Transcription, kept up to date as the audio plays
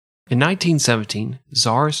In 1917,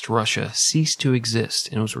 Tsarist Russia ceased to exist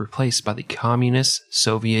and was replaced by the Communist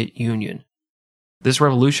Soviet Union. This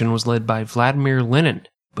revolution was led by Vladimir Lenin,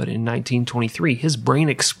 but in 1923 his brain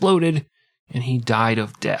exploded and he died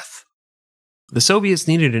of death. The Soviets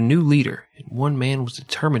needed a new leader, and one man was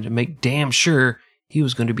determined to make damn sure he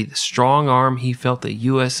was going to be the strong arm he felt the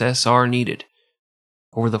USSR needed.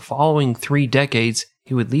 Over the following 3 decades,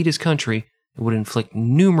 he would lead his country and would inflict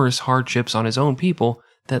numerous hardships on his own people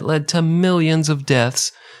that led to millions of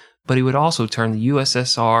deaths, but he would also turn the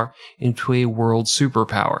USSR into a world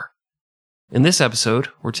superpower. In this episode,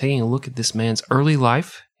 we're taking a look at this man's early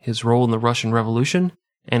life, his role in the Russian Revolution,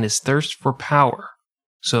 and his thirst for power.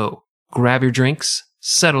 So, grab your drinks,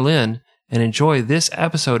 settle in, and enjoy this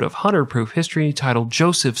episode of 100 Proof History titled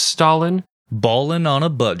Joseph Stalin, Ballin' on a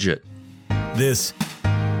Budget. This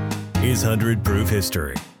is 100 Proof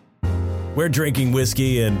History. We're drinking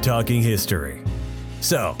whiskey and talking history.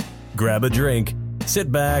 So, grab a drink,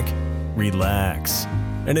 sit back, relax,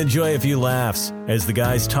 and enjoy a few laughs as the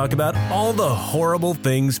guys talk about all the horrible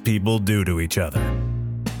things people do to each other.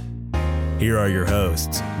 Here are your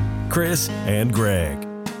hosts, Chris and Greg.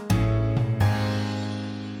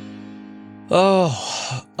 Hello,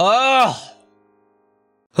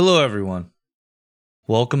 everyone.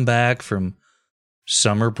 Welcome back from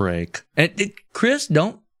summer break. And Chris,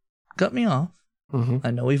 don't cut me off.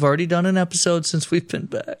 I know we've already done an episode since we've been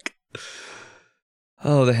back.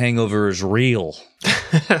 Oh, the hangover is real.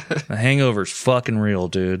 The hangover is fucking real,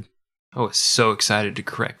 dude. I was so excited to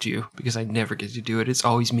correct you because I never get to do it. It's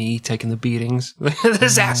always me taking the beatings.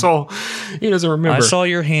 This asshole, he doesn't remember. I saw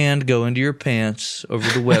your hand go into your pants over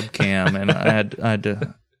the webcam, and I had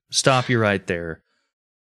to stop you right there.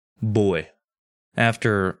 Boy,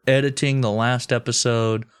 after editing the last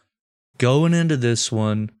episode, going into this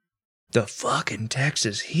one, the fucking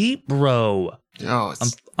Texas heat, bro. Oh,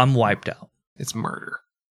 I'm wiped out. It's murder.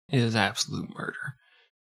 It is absolute murder.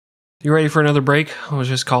 You ready for another break? I'll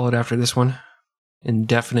just call it after this one.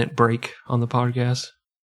 Indefinite break on the podcast.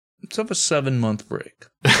 Let's have a 7-month break.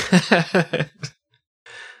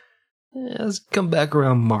 Let's come back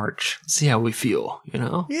around March. See how we feel, you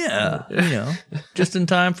know? Yeah, just in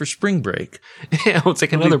time for spring break. Yeah, we'll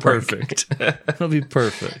take another break. Perfect. It'll be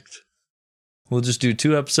perfect. We'll just do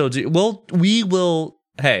 2 episodes. Well, we will.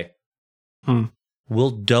 Hey,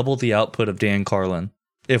 we'll double the output of Dan Carlin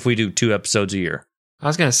if we do 2 episodes a year. I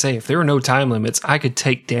was going to say, if there were no time limits, I could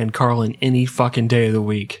take Dan Carlin any fucking day of the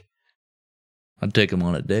week. I'd take him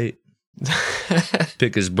on a date.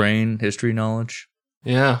 Pick his brain, history knowledge.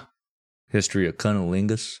 Yeah. History of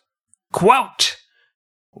cunnilingus. Quote,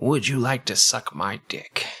 would you like to suck my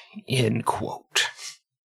dick? End quote.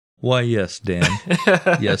 Why, yes, Dan.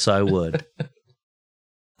 Yes, I would.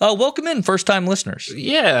 Welcome in, first-time listeners.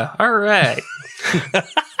 Yeah, all right.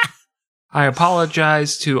 I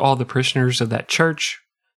apologize to all the parishioners of that church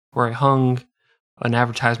where I hung an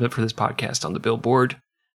advertisement for this podcast on the billboard.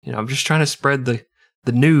 You know, I'm just trying to spread the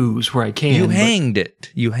news where I can. You hanged it.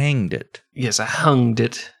 You hanged it. Yes, I hunged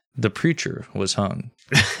it. The preacher was hung.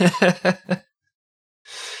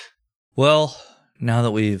 Well, now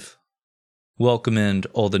that we've welcomed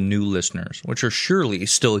all the new listeners, which are surely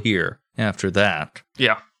still here after that.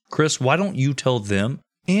 Yeah. Chris, why don't you tell them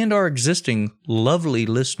and our existing lovely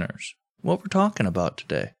listeners what we're talking about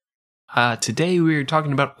today? Today we're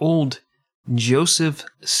talking about old Joseph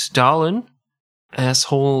Stalin,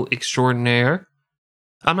 asshole extraordinaire.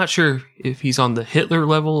 I'm not sure if he's on the Hitler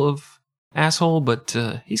level of asshole, but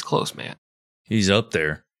he's close, man. He's up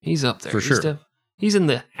there. He's up there. For sure. He's in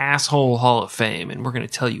the Asshole Hall of Fame, and we're going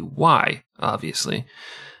to tell you why, obviously,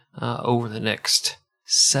 over the next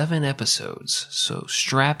 7 episodes. So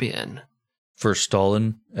strap in. For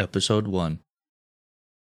Stalin, episode 1.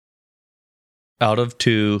 Out of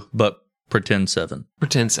 2, but pretend 7.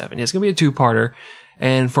 Pretend 7. Yeah, it's going to be a 2-parter.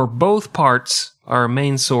 And for both parts, our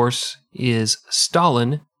main source is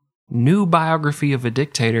Stalin, New Biography of a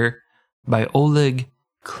Dictator by Oleg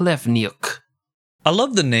Plevniuk. I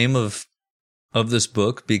love the name of this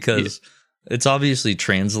book because it's obviously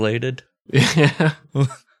translated. Yeah.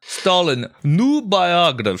 Stalin, New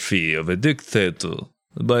Biography of a Dictator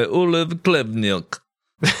by Oleg Plevniuk.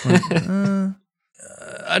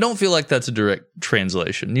 I don't feel like that's a direct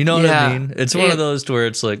translation. You know what I mean? It's one of those to where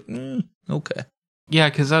it's like, okay. Yeah,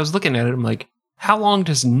 because I was looking at it, I'm like, how long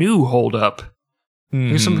does new hold up?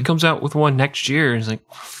 Here's something comes out with one next year, and it's like,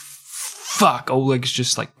 fuck, Oleg's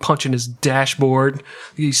just like punching his dashboard.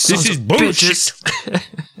 These sons This is of bullshit. bitches.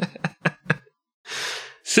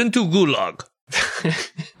 Sent to Gulag.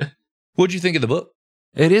 What'd you think of the book?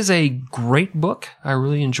 It is a great book. I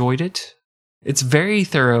really enjoyed it. It's very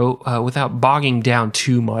thorough without bogging down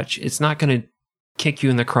too much. It's not going to kick you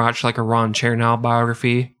in the crotch like a Ron Chernow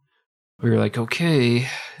biography, where you're like, okay,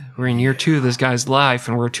 we're in year 2 of this guy's life,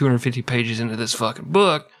 and we're 250 pages into this fucking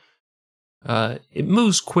book. It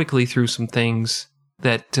moves quickly through some things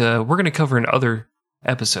that we're going to cover in other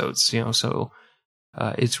episodes, so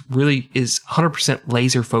it's really is 100%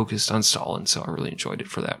 laser focused on Stalin, so I really enjoyed it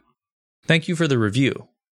for that. Thank you for the review.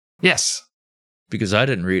 Yes. Because I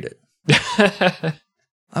didn't read it.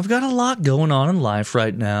 I've got a lot going on in life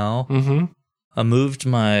right now. Mm-hmm. I moved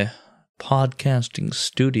my podcasting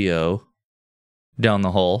studio down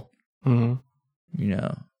the hall.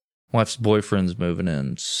 Mm-hmm. Wife's boyfriend's moving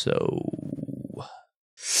in, so...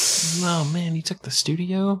 Oh, man, you took the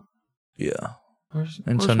studio? Yeah. Where's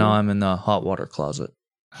now I'm in the hot water closet.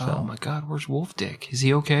 So. Oh, my God, where's Wolf Dick? Is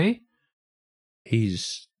he okay?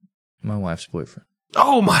 He's my wife's boyfriend.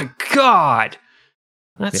 Oh, my God!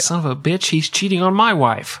 That son of a bitch, he's cheating on my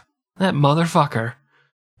wife. That motherfucker.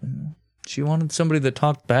 She wanted somebody that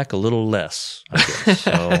talked back a little less, I guess.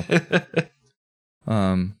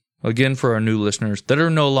 So, again, for our new listeners that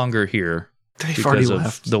are no longer here because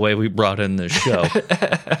of the way we brought in this show,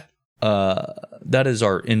 that is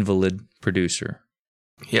our invalid producer.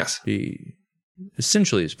 Yes. He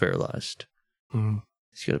essentially is paralyzed. Mm.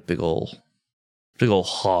 He's got a big old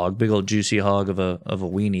juicy hog of a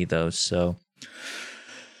weenie, though. So,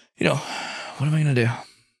 what am I going to do?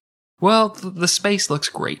 Well, the space looks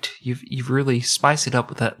great. You've really spiced it up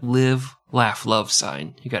with that live, laugh, love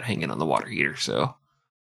sign you got hanging on the water heater, so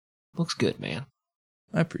looks good, man.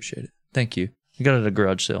 I appreciate it. Thank you. You got it at a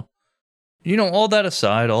garage sale. All that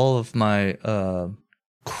aside, all of my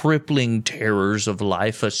crippling terrors of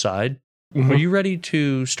life aside, are you ready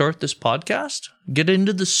to start this podcast? Get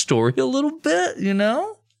into the story a little bit,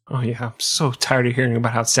 Oh, yeah. I'm so tired of hearing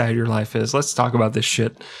about how sad your life is. Let's talk about this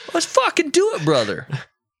shit. Let's fucking do it, brother.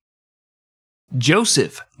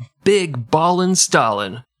 Joseph Big Ballin'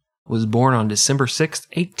 Stalin was born on December 6,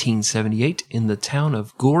 1878 in the town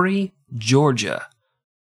of Gori, Georgia.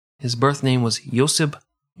 His birth name was Yosip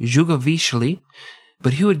Zhugavishvili,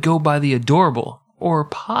 but he would go by the adorable, or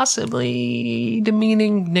possibly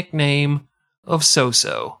demeaning nickname of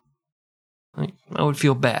So-So. I would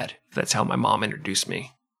feel bad if that's how my mom introduced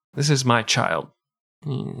me. This is my child.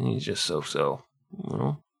 He's just So-So.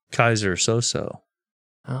 Kaiser So-So.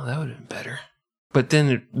 Oh, that would have been better. But then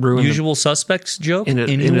it ruined Usual Suspects joke? into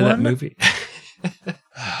that movie.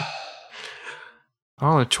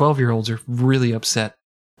 All the 12-year-olds are really upset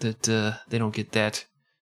that they don't get that.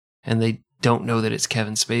 And they don't know that it's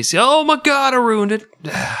Kevin Spacey. Oh my God, I ruined it.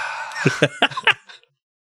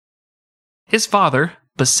 His father,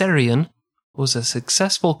 Bessarion, was a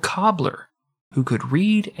successful cobbler who could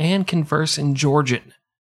read and converse in Georgian.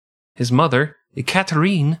 His mother,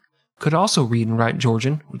 Ekaterine, could also read and write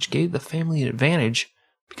Georgian, which gave the family an advantage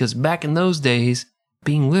because back in those days,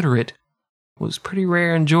 being literate was pretty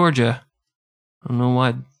rare in Georgia. I don't know why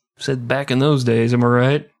I said back in those days, am I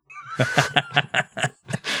right?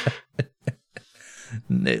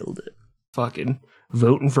 Nailed it. Fucking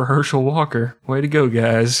voting for Herschel Walker. Way to go,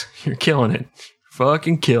 guys. You're killing it.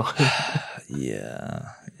 Fucking killing it. Yeah.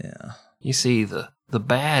 You see, the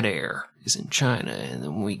bad air is in China, and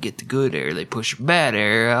then when we get the good air, they push the bad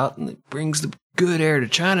air out, and it brings the good air to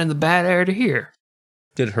China and the bad air to here.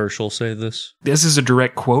 Did Herschel say this? This is a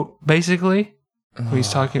direct quote, basically. When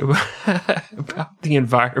he's talking about the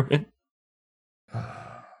environment.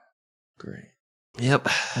 Great. Yep.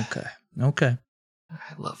 Okay.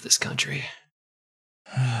 I love this country.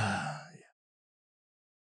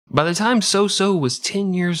 By the time So-So was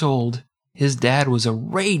 10 years old, his dad was a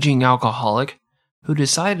raging alcoholic who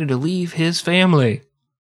decided to leave his family.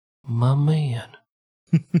 My man.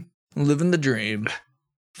 Living the dream.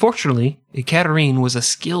 Fortunately, Ekaterine was a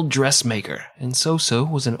skilled dressmaker, and So-So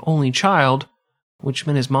was an only child, which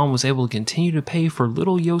meant his mom was able to continue to pay for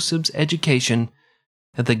little Yosip's education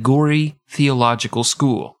at the Gori Theological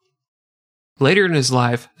School. Later in his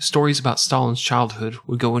life, stories about Stalin's childhood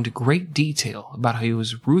would go into great detail about how he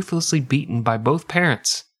was ruthlessly beaten by both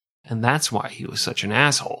parents, and that's why he was such an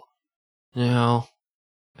asshole. Now,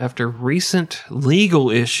 after recent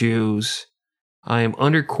legal issues, I am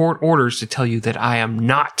under court orders to tell you that I am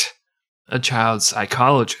not a child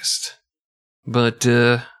psychologist. But,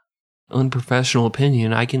 unprofessional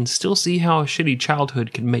opinion, I can still see how a shitty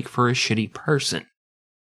childhood can make for a shitty person.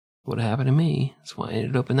 What happened to me? That's why I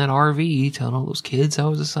ended up in that RV telling all those kids I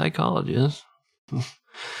was a psychologist.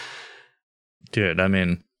 Dude, I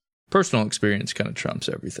mean, personal experience kind of trumps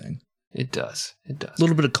everything. It does. It does. A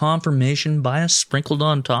little bit of confirmation bias sprinkled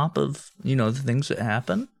on top of, the things that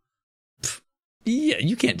happen. Yeah,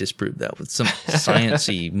 you can't disprove that with some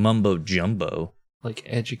science-y mumbo-jumbo. Like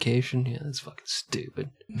education? Yeah, that's fucking stupid.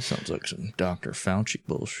 Sounds like some Dr. Fauci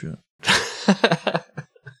bullshit.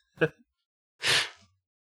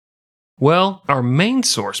 Well, our main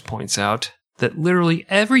source points out that literally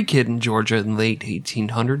every kid in Georgia in the late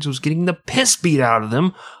 1800s was getting the piss beat out of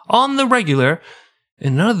them on the regular,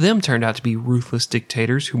 and none of them turned out to be ruthless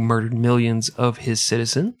dictators who murdered millions of his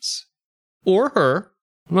citizens. Or her.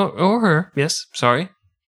 Or her, yes, sorry.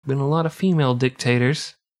 Been a lot of female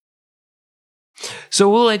dictators.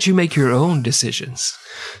 So we'll let you make your own decisions.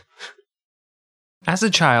 As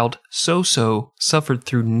a child, So-So suffered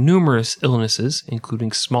through numerous illnesses,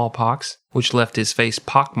 including smallpox, which left his face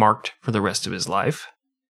pockmarked for the rest of his life.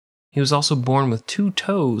 He was also born with 2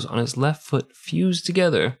 toes on his left foot fused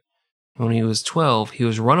together. When he was 12, he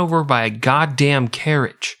was run over by a goddamn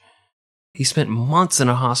carriage. He spent months in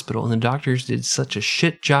a hospital, and the doctors did such a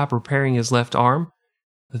shit job repairing his left arm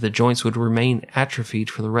that the joints would remain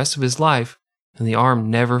atrophied for the rest of his life, and the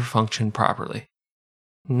arm never functioned properly.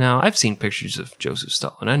 Now, I've seen pictures of Joseph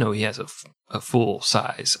Stalin. I know he has a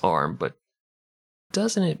full-size arm, but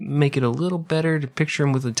doesn't it make it a little better to picture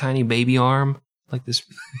him with a tiny baby arm? Like this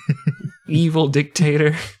evil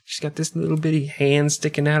dictator. She's got this little bitty hand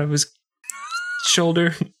sticking out of his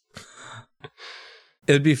shoulder.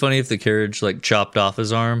 It would be funny if the carriage, like, chopped off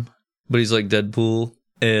his arm, but he's like Deadpool,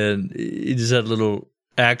 and he just had a little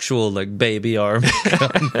actual, like, baby arm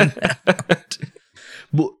coming out.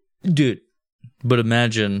 Dude. But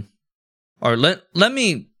imagine, or let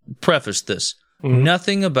me preface this. Mm-hmm.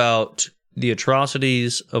 Nothing about the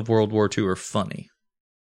atrocities of World War II are funny.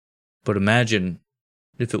 But imagine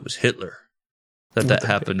if it was Hitler that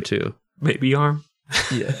happened to. Baby arm?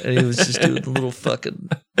 Yeah, and he was just doing the little fucking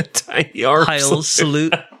tiny arm Heil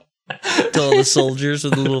salute to all the soldiers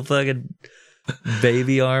with a little fucking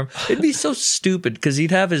baby arm. It'd be so stupid because he'd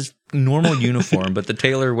have his normal uniform, but the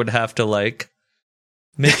tailor would have to, like,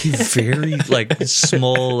 make a very, like,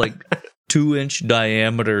 small, like, 2-inch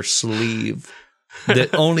diameter sleeve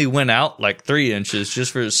that only went out, like, 3 inches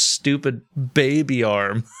just for his stupid baby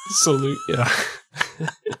arm. Salute, yeah.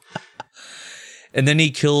 And then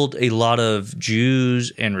he killed a lot of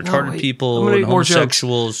Jews and retarded people and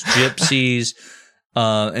homosexuals, gypsies.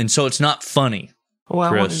 And so it's not funny. Well,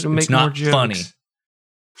 I wanted to make it's not more jokes. Funny.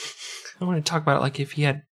 I want to talk about it like if he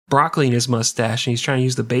had broccoli in his mustache and he's trying to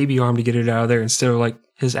use the baby arm to get it out of there instead of like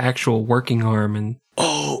his actual working arm. And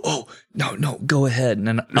no, go ahead, and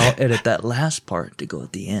then I'll edit that last part to go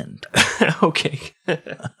at the end. Okay.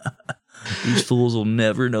 These fools will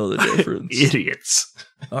never know the difference. Idiots.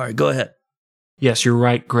 All right, go ahead. Yes, you're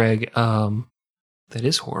right, Greg. That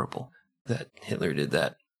is horrible that Hitler did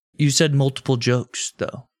that. You said multiple jokes,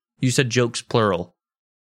 though. You said jokes plural.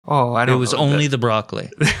 Oh, I don't know. It was only the broccoli.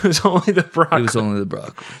 It was only the broccoli. It was only the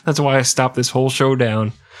broccoli. That's why I stopped this whole show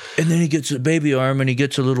down. And then he gets a baby arm and he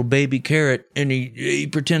gets a little baby carrot and he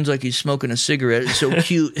pretends like he's smoking a cigarette. It's so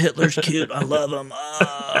cute. Hitler's cute. I love him.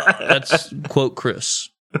 That's quote Chris.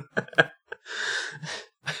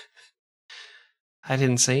 I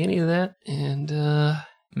didn't say any of that. And,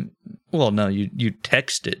 well, no, you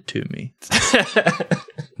text it to me.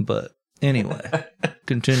 But anyway,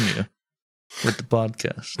 continue with the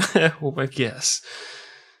podcast. Well, I guess.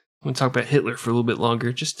 I'm going to talk about Hitler for a little bit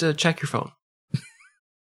longer. Just check your phone.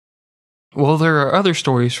 Well, there are other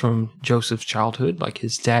stories from Joseph's childhood, like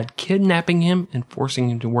his dad kidnapping him and forcing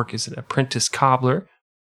him to work as an apprentice cobbler.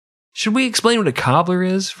 Should we explain what a cobbler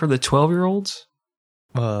is for the 12-year-olds?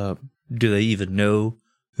 Do they even know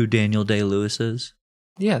who Daniel Day-Lewis is?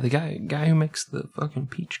 Yeah, the guy who makes the fucking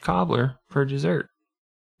peach cobbler for dessert.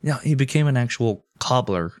 Yeah, he became an actual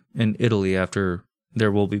cobbler in Italy after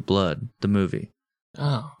There Will Be Blood, the movie.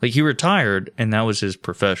 Oh. Like, he retired, and that was his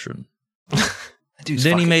profession.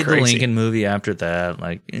 Then he made crazy. the Lincoln movie after that.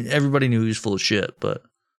 Like, everybody knew he was full of shit, but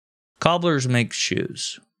cobblers make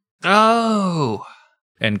shoes. Oh.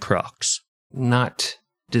 And Crocs. Not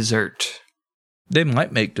dessert. They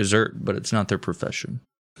might make dessert, but it's not their profession.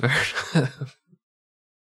 Fair enough.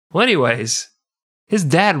 Well, anyways, his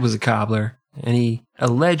dad was a cobbler, and he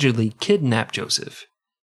allegedly kidnapped Joseph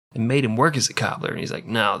and made him work as a cobbler. And he's like,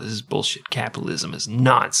 no, this is bullshit. Capitalism is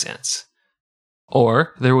nonsense.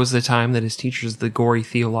 Or there was the time that his teachers at the Gory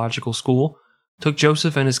Theological School took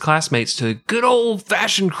Joseph and his classmates to good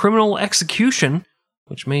old-fashioned criminal execution,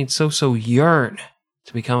 which made So-So yearn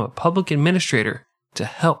to become a public administrator to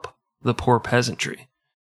help the poor peasantry.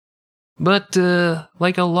 But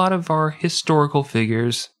like a lot of our historical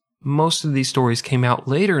figures, most of these stories came out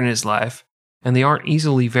later in his life, and they aren't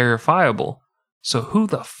easily verifiable, so who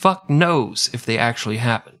the fuck knows if they actually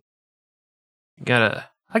happened? I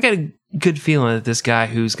gotta good feeling that this guy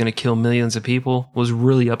who's going to kill millions of people was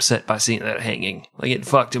really upset by seeing that hanging. Like, it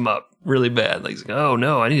fucked him up really bad. Like, he's like, oh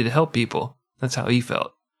no, I need to help people. That's how he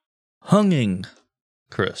felt. Hunging,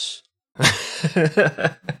 Chris.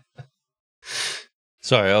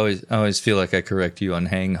 Sorry, I always feel like I correct you on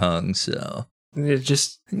hung, so... It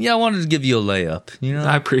just... Yeah, I wanted to give you a layup, you know?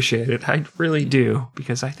 I appreciate it. I really do,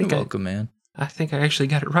 because I think You're welcome, man. I think I actually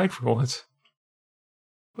got it right for once.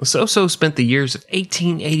 So spent the years of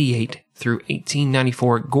 1888 through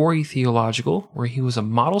 1894 at Gorey Theological, where he was a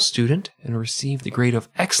model student and received the grade of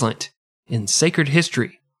excellent in sacred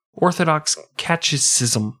history, Orthodox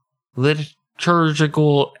catechism,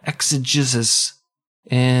 liturgical exegesis,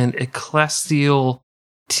 and ecclesial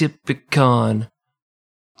typicon.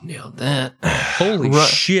 Nailed that. Holy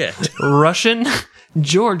shit. Russian,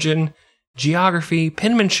 Georgian, geography,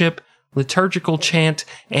 penmanship, liturgical chant,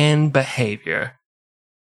 and behavior.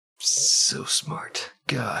 So smart.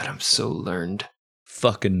 God, I'm so learned.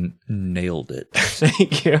 Fucking nailed it.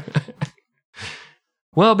 Thank you.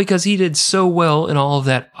 Well, because he did so well in all of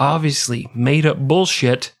that obviously made-up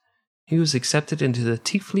bullshit, he was accepted into the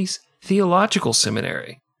Tiflis Theological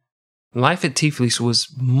Seminary. Life at Tiflis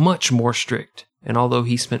was much more strict, and although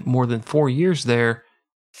he spent more than 4 years there,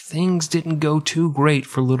 things didn't go too great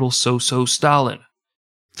for little so-so Stalin.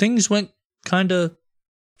 Things went kinda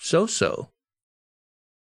so-so.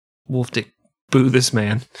 Wolfdick, boo this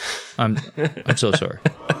man. I'm so sorry.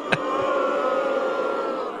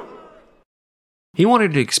 He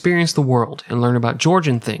wanted to experience the world and learn about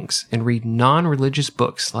Georgian things and read non-religious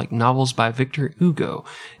books like novels by Victor Hugo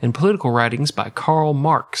and political writings by Karl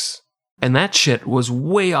Marx. And that shit was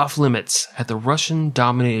way off limits at the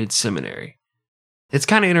Russian-dominated seminary. It's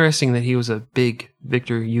kind of interesting that he was a big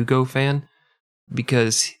Victor Hugo fan,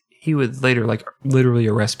 because he would later, literally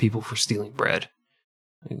arrest people for stealing bread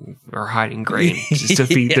or hiding grain just to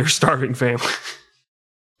feed their starving family.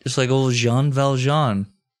 Just like old Jean Valjean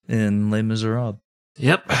in Les Miserables.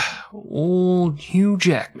 Yep. Old Hugh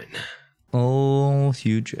Jackman. Oh,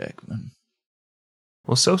 Hugh Jackman.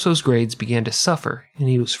 Well, So-So's grades began to suffer, and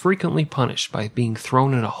he was frequently punished by being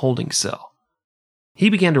thrown in a holding cell. He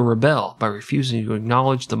began to rebel by refusing to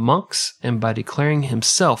acknowledge the monks and by declaring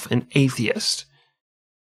himself an atheist.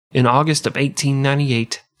 In August of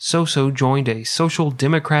 1898, So-So joined a social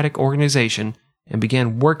democratic organization and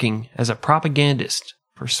began working as a propagandist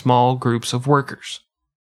for small groups of workers.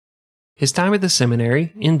 His time at the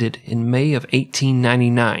seminary ended in May of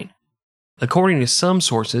 1899. According to some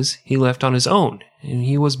sources, he left on his own, and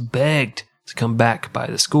he was begged to come back by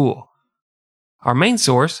the school. Our main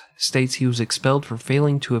source states he was expelled for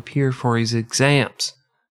failing to appear for his exams.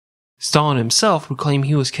 Stalin himself would claim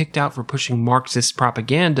he was kicked out for pushing Marxist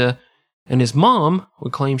propaganda, and his mom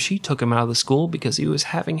would claim she took him out of the school because he was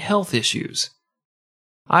having health issues.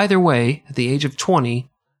 Either way, at the age of 20,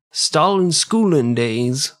 Stalin's schooling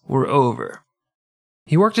days were over.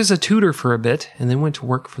 He worked as a tutor for a bit and then went to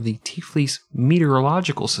work for the Tiflis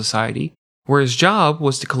Meteorological Society, where his job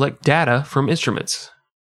was to collect data from instruments.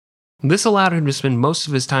 This allowed him to spend most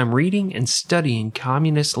of his time reading and studying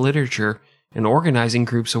communist literature and organizing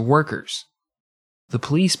groups of workers. The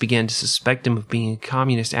police began to suspect him of being a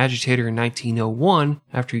communist agitator in 1901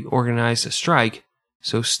 after he organized a strike,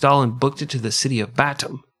 so Stalin booked it to the city of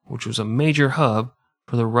Batum, which was a major hub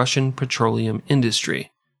for the Russian petroleum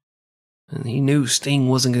industry. And he knew Sting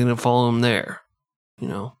wasn't going to follow him there. You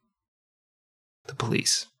know, the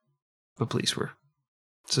police. The police were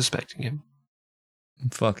suspecting him.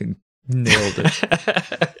 Fucking nailed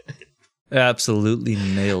it. Absolutely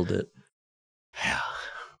nailed it.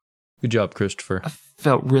 Good job, Christopher. I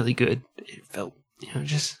felt really good. It felt,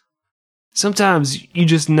 just... Sometimes you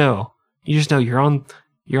just know. You just know you're on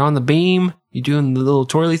the beam, you're doing the little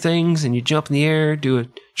twirly things, and you jump in the air, do a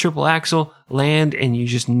triple axel, land, and you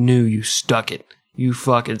just knew you stuck it. You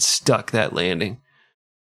fucking stuck that landing.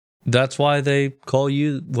 That's why they call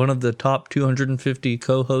you one of the top 250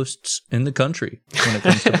 co-hosts in the country when it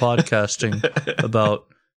comes to podcasting about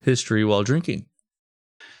history while drinking.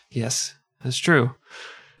 Yes, that's true.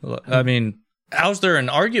 I mean, how's there an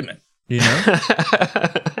argument, you know?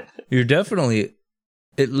 You're definitely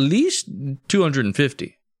at least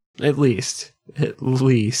 250. At least.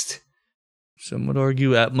 Some would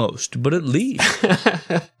argue at most, but at least.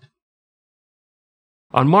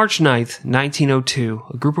 On March 9th, 1902,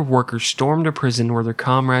 a group of workers stormed a prison where their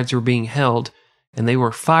comrades were being held, and they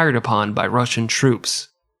were fired upon by Russian troops.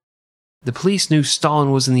 The police knew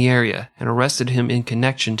Stalin was in the area and arrested him in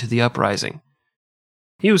connection to the uprising.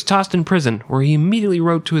 He was tossed in prison, where he immediately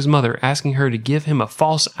wrote to his mother asking her to give him a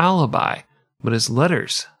false alibi, but his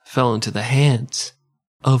letters fell into the hands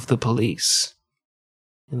of the police.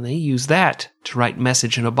 and they use that to write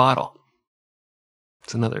Message in a Bottle.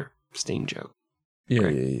 It's another Sting joke. Yeah,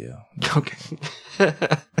 right? yeah. Okay.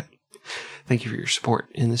 Thank you for your support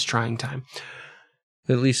in this trying time.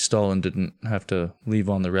 At least Stalin didn't have to leave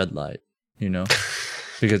on the red light, you know?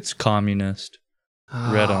 Because it's communist,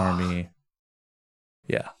 Red Army.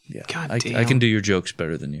 Yeah. God I damn. can do your jokes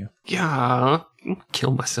better than you. Yeah, I'll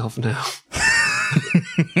kill myself now.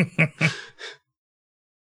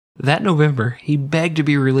 That November, he begged to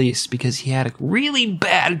be released because he had a really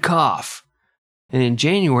bad cough. And in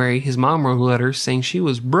January, his mom wrote a letter saying she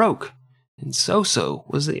was broke, and So-So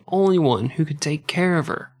was the only one who could take care of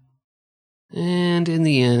her. And in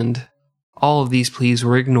the end, all of these pleas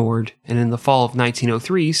were ignored, and in the fall of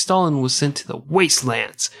 1903, Stalin was sent to the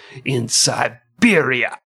wastelands in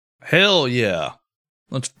Siberia. Hell yeah.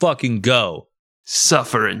 Let's fucking go.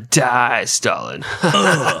 Suffer and die, Stalin.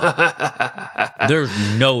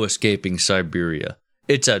 There's no escaping Siberia.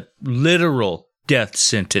 It's a literal death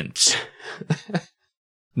sentence.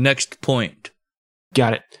 Next point.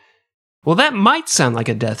 Got it. Well, that might sound like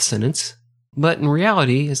a death sentence, but in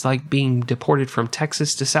reality, it's like being deported from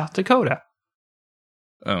Texas to South Dakota.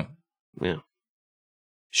 Oh. Yeah.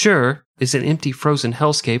 Sure, it's an empty, frozen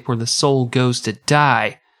hellscape where the soul goes to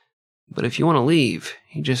die. But if you want to leave,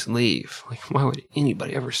 you just leave. Like, why would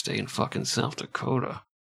anybody ever stay in fucking South Dakota?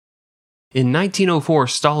 In 1904,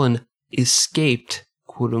 Stalin escaped,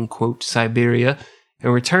 quote-unquote, Siberia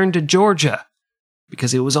and returned to Georgia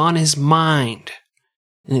because it was on his mind.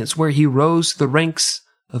 And it's where he rose to the ranks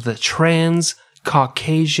of the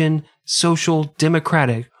Trans-Caucasian Social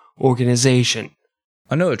Democratic Organization.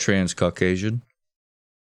 I know a trans-Caucasian.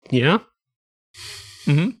 Yeah?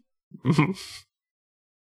 Mm-hmm.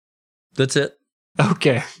 That's it.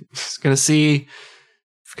 Okay. Just gonna see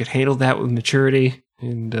if we could handle that with maturity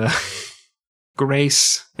and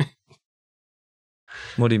grace.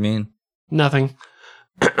 What do you mean? Nothing.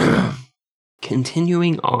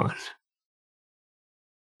 Continuing on.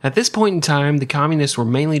 At this point in time, the communists were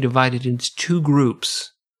mainly divided into two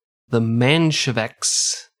groups, the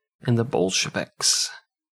Mensheviks and the Bolsheviks.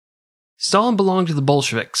 Stalin belonged to the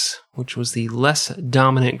Bolsheviks, which was the less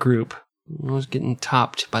dominant group. It was getting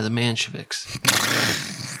topped by the Mensheviks.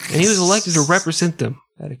 And he was elected to represent them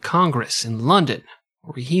at a congress in London,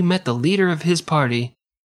 where he met the leader of his party,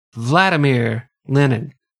 Vladimir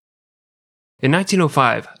Lenin. In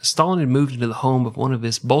 1905, Stalin had moved into the home of one of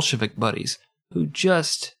his Bolshevik buddies, who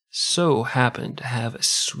just so happened to have a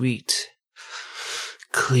sweet,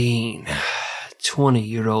 clean,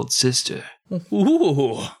 20-year-old sister.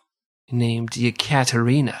 Ooh. Named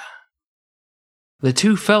Yekaterina. The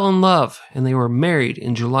two fell in love, and they were married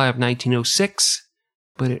in July of 1906,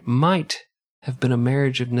 but it might have been a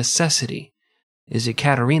marriage of necessity, as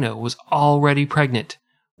Yekaterina was already pregnant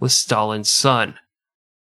with Stalin's son.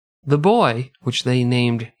 The boy, which they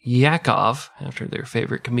named Yakov, after their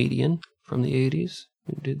favorite comedian from the 80s,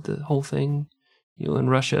 who did the whole thing, you in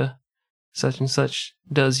Russia, such and such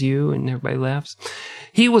does you, and everybody laughs.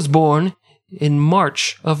 He was born in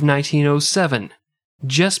March of 1907,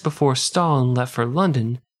 just before Stalin left for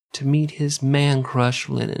London to meet his man-crush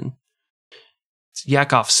Lenin. It's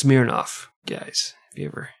Yakov Smirnov, guys. If you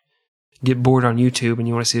ever get bored on YouTube and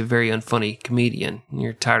you want to see a very unfunny comedian, and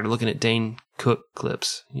you're tired of looking at Dane Cook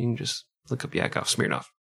clips, you can just look up Yakov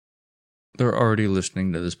Smirnov. They're already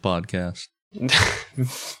listening to this podcast.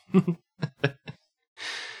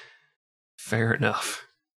 Fair enough.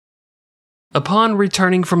 Upon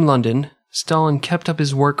returning from London, Stalin kept up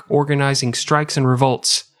his work organizing strikes and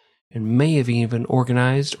revolts, and may have even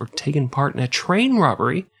organized or taken part in a train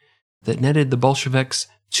robbery that netted the Bolsheviks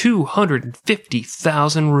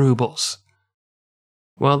 250,000 rubles.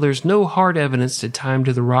 While there's no hard evidence to tie him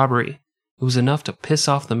to the robbery, it was enough to piss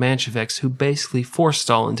off the Mensheviks, who basically forced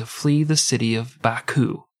Stalin to flee the city of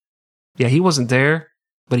Baku. Yeah, he wasn't there,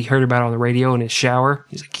 but he heard about it on the radio in his shower.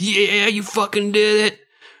 He's like, yeah, you fucking did it.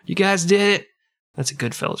 You guys did it. That's a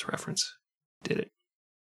Goodfellas reference. Did it.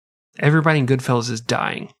 Everybody in Goodfellas is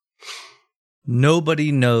dying.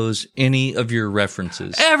 Nobody knows any of your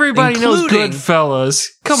references. Everybody knows Goodfellas.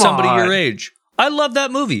 Come on. Somebody your age. I love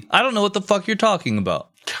that movie. I don't know what the fuck you're talking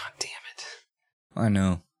about. God damn it. I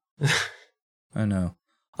know. I know.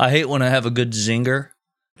 I hate when I have a good zinger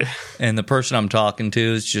and the person I'm talking to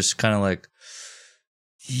is just kind of like,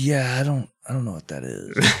 yeah, I don't know what that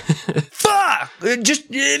is. Fuck!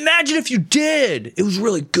 Just imagine if you did. It was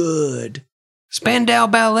really good. Spandau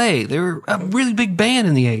Ballet. They were a really big band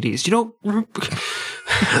in the 80s. You know,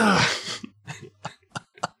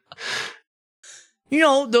 you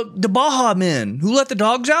know, the Baja Men who let the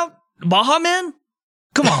dogs out? The Baja Men?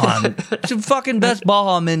 Come on. It's the fucking best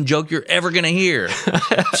Baja Men joke you're ever going to hear.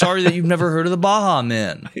 Sorry that you've never heard of the Baja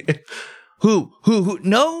Men. Who?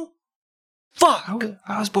 No? Fuck.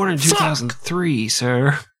 I was born in 2003,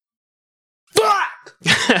 sir.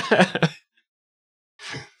 Fuck!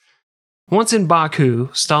 Once in Baku,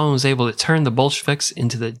 Stalin was able to turn the Bolsheviks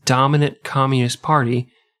into the dominant Communist Party,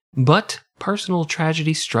 but personal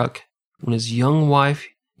tragedy struck when his young wife,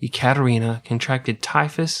 Ekaterina, contracted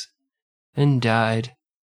typhus and died.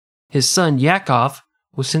 His son, Yakov,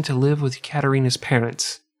 was sent to live with Ekaterina's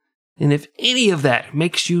parents. And if any of that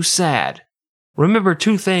makes you sad, remember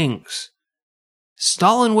two things.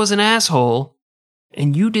 Stalin was an asshole,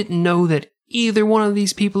 and you didn't know that either one of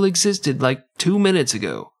these people existed like 2 minutes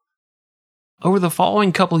ago. Over the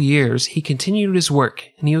following couple years, he continued his work,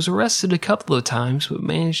 and he was arrested a couple of times but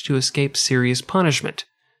managed to escape serious punishment.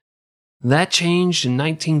 That changed in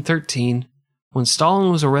 1913 when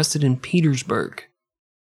Stalin was arrested in Petersburg,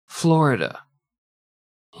 Florida.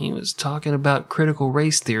 He was talking about critical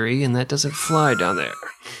race theory, and that doesn't fly down there.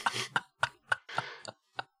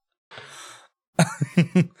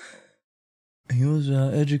 He was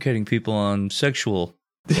educating people on sexual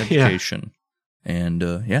education. And,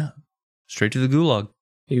 straight to the gulag.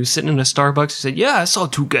 He was sitting in a Starbucks and said, "Yeah, I saw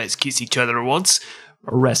two guys kiss each other once."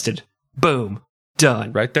 Arrested. Boom.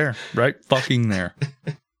 Done. Right there. Right fucking there.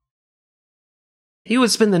 He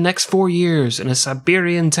would spend the next 4 years in a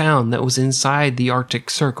Siberian town that was inside the Arctic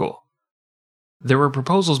Circle. There were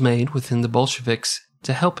proposals made within the Bolsheviks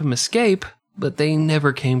to help him escape, but they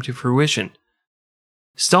never came to fruition.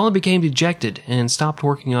 Stalin became dejected and stopped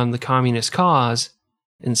working on the communist cause,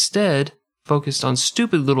 instead focused on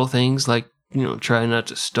stupid little things like, trying not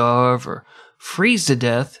to starve or freeze to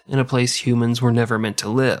death in a place humans were never meant to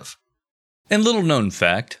live. And little known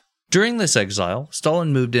fact, during this exile,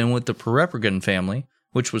 Stalin moved in with the Pereprigin family,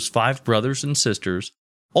 which was 5 brothers and sisters,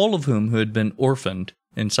 all of whom had been orphaned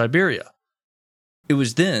in Siberia. It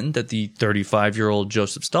was then that the 35-year-old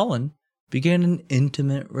Joseph Stalin began an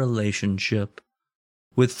intimate relationship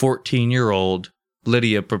with 14-year-old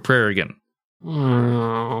Lydia Pereprigin.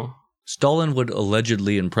 Oh. Stalin would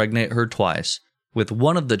allegedly impregnate her twice, with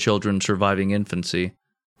one of the children surviving infancy,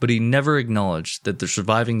 but he never acknowledged that the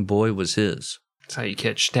surviving boy was his. That's how you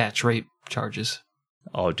catch stats rape charges.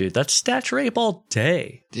 Oh, dude, that's stats rape all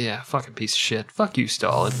day. Yeah, fucking piece of shit. Fuck you,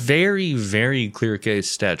 Stalin. Very, very clear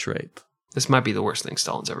case stats rape. This might be the worst thing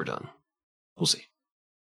Stalin's ever done. We'll see.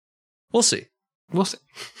 We'll see. We'll see.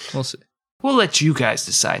 We'll see. We'll let you guys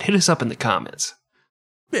decide. Hit us up in the comments.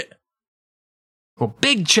 Yeah. Well,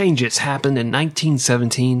 big changes happened in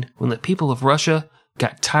 1917 when the people of Russia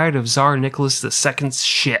got tired of Tsar Nicholas II's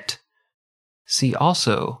shit. See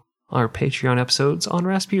also our Patreon episodes on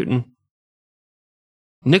Rasputin.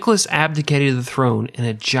 Nicholas abdicated the throne and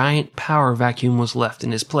a giant power vacuum was left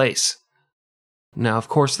in his place. Now, of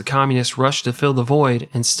course, the communists rushed to fill the void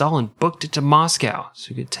and Stalin booked it to Moscow so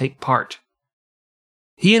he could take part.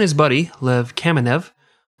 He and his buddy, Lev Kamenev,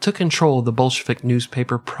 took control of the Bolshevik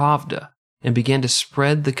newspaper Pravda and began to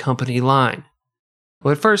spread the company line.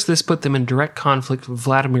 Well, at first, this put them in direct conflict with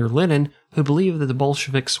Vladimir Lenin, who believed that the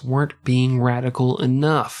Bolsheviks weren't being radical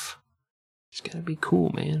enough. It's gotta be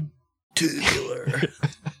cool, man. Tubular.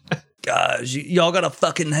 Guys, y'all gotta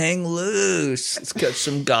fucking hang loose. Let's catch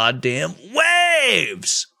some goddamn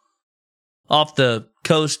waves off the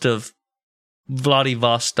coast of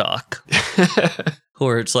Vladivostok,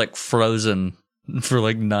 where it's like frozen for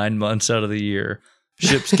like 9 months out of the year.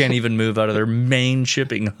 Ships can't even move out of their main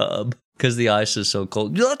shipping hub because the ice is so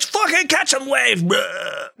cold. Let's fucking catch some waves,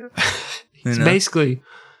 bruh. It's basically,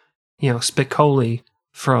 Spicoli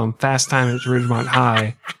from Fast Times at Ridgemont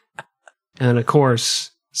High. And of course,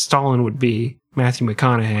 Stalin would be Matthew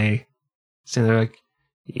McConaughey. So they're like,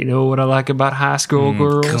 you know what I like about high school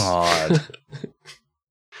girls? God.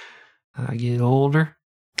 I get older.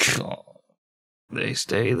 God. They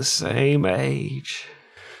stay the same age.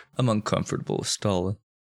 I'm uncomfortable with Stalin.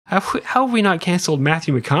 How have we not canceled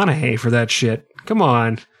Matthew McConaughey for that shit? Come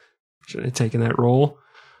on. Should have taken that role.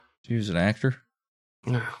 He was an actor?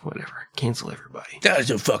 Whatever. Cancel everybody. That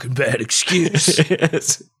is a fucking bad excuse.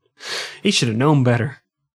 Yes. He should have known better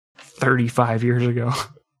 35 years ago.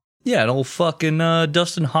 Yeah, an old fucking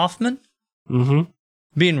Dustin Hoffman. Mm-hmm.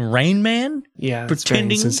 Being Rain Man. Yeah, that's pretending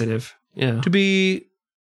very insensitive. Yeah. To be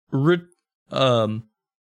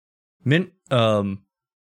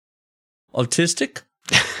autistic.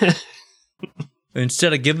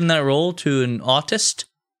 Instead of giving that role to an autist.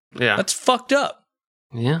 Yeah. That's fucked up.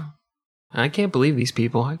 Yeah. I can't believe these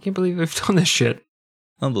people. I can't believe they've done this shit.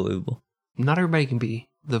 Unbelievable. Not everybody can be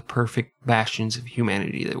the perfect bastions of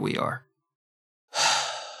humanity that we are.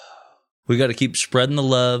 We got to keep spreading the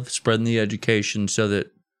love, spreading the education so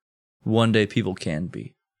that one day people can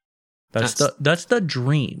be. That's the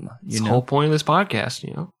dream. It's the whole point of this podcast,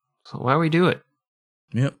 So why we do it?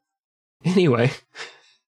 Yep. Anyway,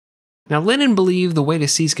 now Lenin believed the way to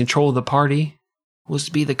seize control of the party was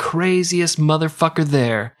to be the craziest motherfucker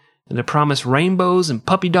there and to promise rainbows and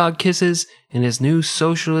puppy dog kisses in his new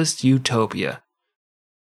socialist utopia.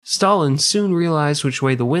 Stalin soon realized which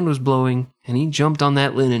way the wind was blowing, and he jumped on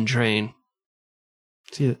that Lenin train.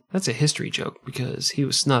 See, that's a history joke because he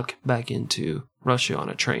was snuck back into Russia on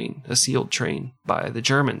a train, a sealed train by the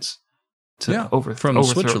Germans. From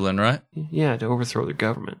Switzerland, right? Yeah, to overthrow their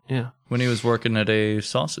government, yeah. When he was working at a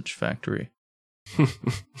sausage factory.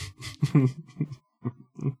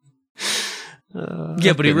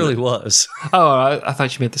 Yeah, but he really was. Oh, I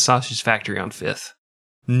thought you meant the sausage factory on 5th.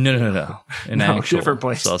 No. An actual different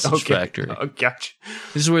place. Sausage factory. Oh, gotcha.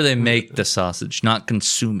 This is where they make the sausage, not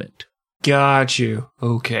consume it. Got you.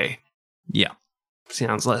 Okay. Yeah.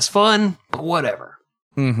 Sounds less fun, but whatever.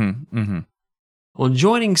 Mm-hmm. Well,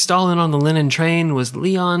 joining Stalin on the Lenin train was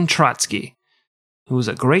Leon Trotsky, who was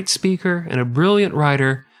a great speaker and a brilliant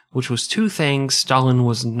writer, which was two things Stalin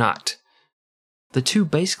was not. The two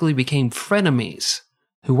basically became frenemies,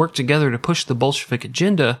 who worked together to push the Bolshevik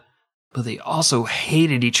agenda, but they also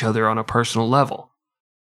hated each other on a personal level.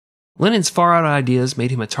 Lenin's far-out ideas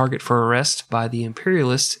made him a target for arrest by the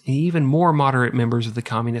imperialists and even more moderate members of the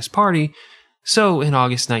Communist Party, so in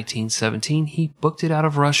August 1917 he booked it out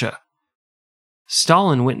of Russia.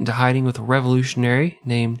 Stalin went into hiding with a revolutionary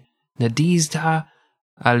named Nadezhda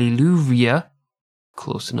Alliluvia.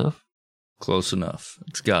 Close enough. Close enough.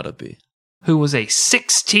 It's gotta be. Who was a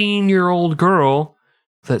 16-year-old girl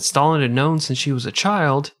that Stalin had known since she was a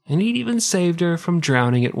child, and he'd even saved her from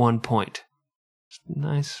drowning at one point.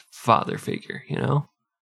 Nice father figure,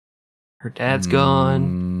 Her dad's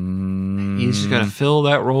gone. He's just got to fill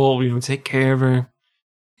that role, take care of her.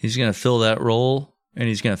 He's going to fill that role, and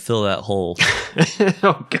he's going to fill that hole.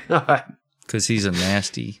 Oh, God. Because he's a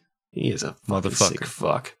nasty He is a motherfucker. Sick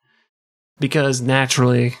fuck. Because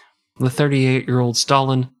naturally, the 38-year-old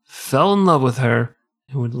Stalin fell in love with her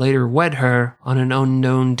and would later wed her on an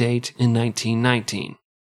unknown date in 1919.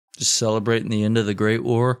 Just celebrating the end of the Great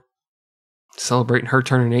War. Celebrating her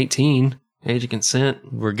turning 18, age of consent.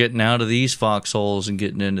 We're getting out of these foxholes and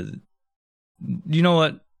getting into the... You know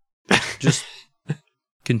what? Just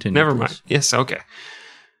continue. Never mind. Yes, okay.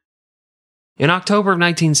 In October of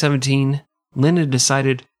 1917, Lenin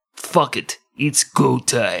decided, fuck it, it's go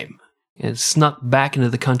time, and snuck back into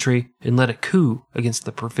the country and led a coup against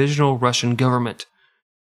the Provisional Russian government.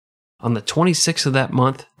 On the 26th of that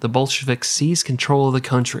month, the Bolsheviks seized control of the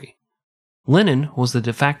country. Lenin was the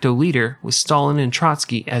de facto leader with Stalin and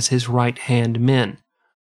Trotsky as his right-hand men.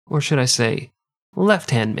 Or should I say,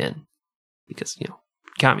 left-hand men. Because,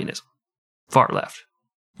 communism. Far left.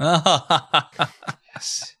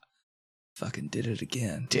 Yes. Fucking did it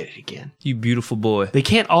again. Did it again. You beautiful boy. They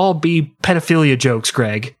can't all be pedophilia jokes,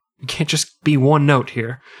 Greg. You can't just be one note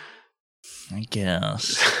here. I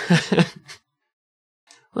guess.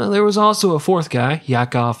 Well, there was also a fourth guy,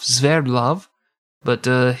 Yakov Sverdlov, but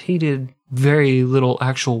he did very little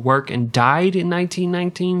actual work and died in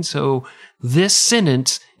 1919, so this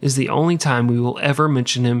sentence is the only time we will ever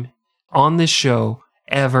mention him on this show,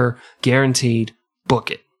 ever, guaranteed.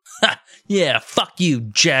 Book it. Yeah, fuck you,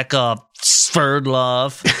 Jakov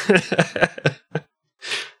Sverdlov.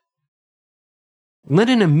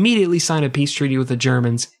 Lenin immediately signed a peace treaty with the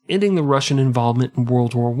Germans, ending the Russian involvement in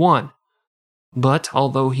World War I. But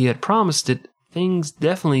although he had promised it, things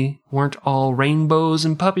definitely weren't all rainbows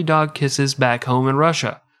and puppy dog kisses back home in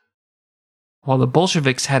Russia. While the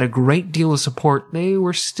Bolsheviks had a great deal of support, they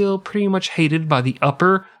were still pretty much hated by the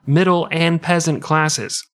upper, middle, and peasant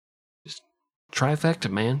classes. Just trifecta,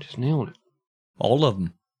 man. Just nailed it. All of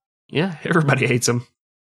them. Yeah, everybody hates them.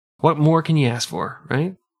 What more can you ask for,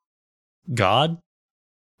 right? God?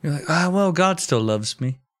 You're like, well, God still loves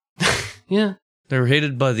me. Yeah. They were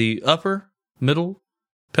hated by the upper, middle,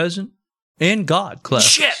 peasant, and God class.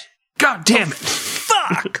 Shit! God damn it!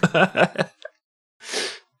 Fuck!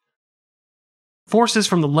 Forces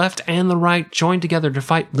from the left and the right joined together to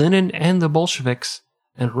fight Lenin and the Bolsheviks,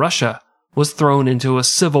 and Russia was thrown into a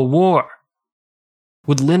civil war.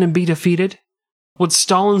 Would Lenin be defeated? Would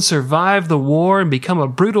Stalin survive the war and become a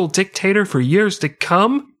brutal dictator for years to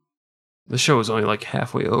come? The show is only like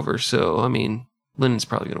halfway over, so, Lenin's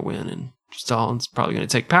probably going to win, and Stalin's probably going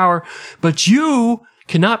to take power, but you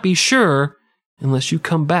cannot be sure unless you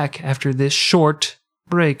come back after this short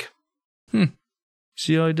break.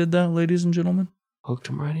 See how I did that, ladies and gentlemen? Hooked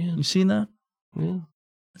him right in. You seen that? Yeah.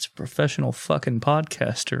 That's a professional fucking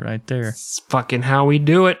podcaster right there. It's fucking how we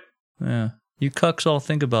do it. Yeah. You cucks all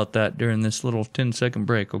think about that during this little 10-second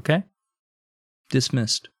break, okay?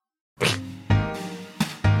 Dismissed.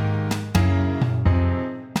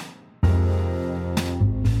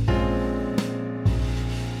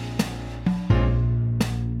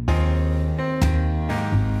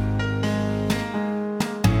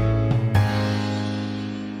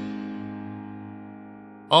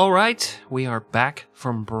 All right, we are back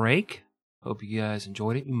from break. Hope you guys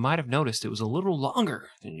enjoyed it. You might have noticed it was a little longer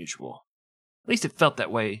than usual. At least it felt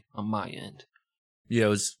that way on my end. Yeah, it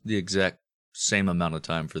was the exact same amount of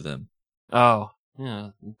time for them. Oh,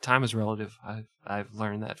 yeah, time is relative. I've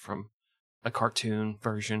learned that from a cartoon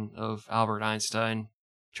version of Albert Einstein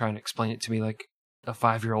trying to explain it to me like a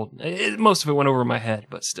 5-year-old. Most of it went over my head,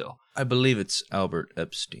 but still. I believe it's Albert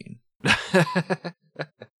Epstein.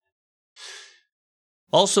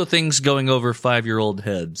 Also, things going over 5-year-old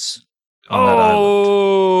heads on that island.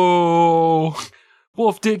 Oh,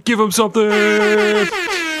 Wolf Dick, give him something.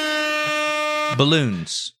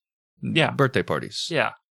 Balloons. Yeah. Birthday parties.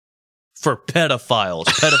 Yeah. For pedophiles.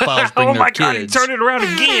 Pedophiles bring their kids. Oh my God, he turned it around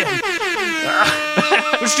again.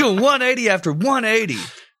 We're just doing 180 after 180.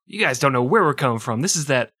 You guys don't know where we're coming from. This is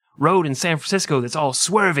that road in San Francisco that's all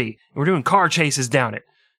swervy, and we're doing car chases down it.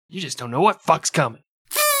 You just don't know what fuck's coming.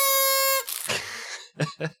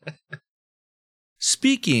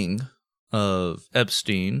 Speaking of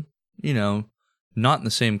Epstein, not in the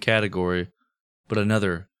same category, but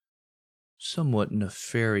another somewhat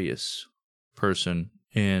nefarious person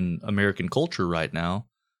in American culture right now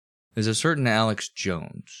is a certain Alex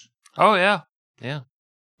Jones. Oh, yeah. Yeah.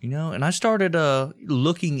 And I started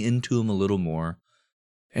looking into him a little more,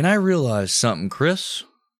 and I realized something, Chris.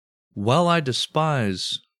 While I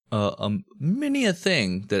despise many a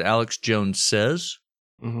thing that Alex Jones says,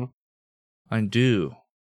 I do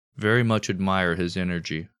very much admire his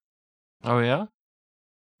energy. Oh, yeah?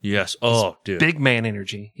 Yes. Oh, dude. Big man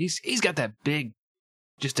energy. He's got that big,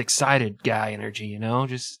 just excited guy energy,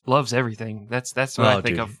 just loves everything. That's what I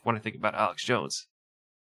think of when I think about Alex Jones.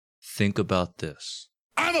 Think about this.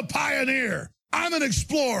 I'm a pioneer. I'm an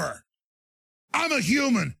explorer. I'm a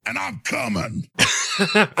human, and I'm coming.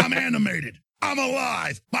 I'm animated. I'm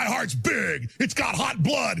alive. My heart's big. It's got hot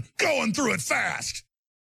blood going through it fast.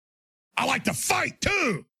 I like to fight,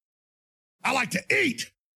 too. I like to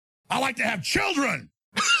eat. I like to have children.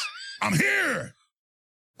 I'm here.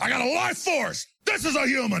 I got a life force. This is a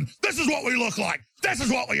human. This is what we look like. This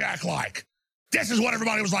is what we act like. This is what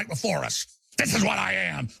everybody was like before us. This is what I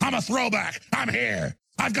am. I'm a throwback. I'm here.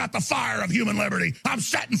 I've got the fire of human liberty. I'm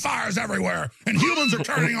setting fires everywhere, and humans are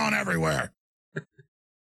turning on everywhere.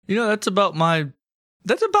 That's about my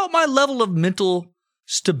level of mental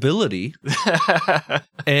stability.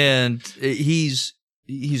 And he's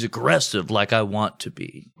aggressive like I want to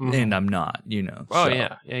be, and I'm not, Oh, so.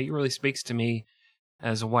 Yeah. He really speaks to me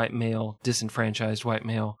as a white male, disenfranchised white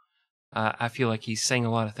male. I feel like he's saying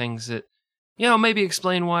a lot of things that, maybe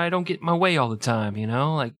explain why I don't get my way all the time,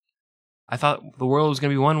 like I thought the world was going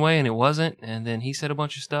to be one way and it wasn't, and then he said a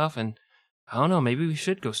bunch of stuff, and I don't know, maybe we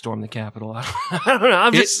should go storm the Capitol. I don't know,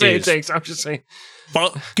 I'm just saying things. I'm just saying.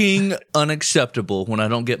 Fucking unacceptable when I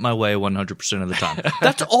don't get my way 100% of the time.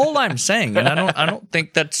 That's all I'm saying, and I don't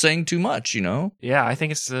think that's saying too much, Yeah, I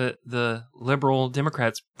think it's the liberal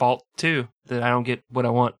Democrats' fault, too, that I don't get what I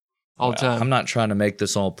want all the time. I'm not trying to make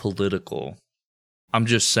this all political. I'm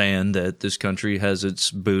just saying that this country has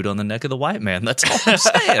its boot on the neck of the white man. That's all I'm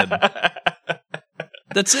saying.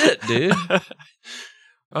 That's it, dude.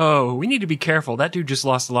 Oh, we need to be careful. That dude just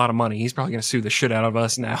lost a lot of money. He's probably going to sue the shit out of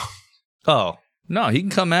us now. Oh, no, he can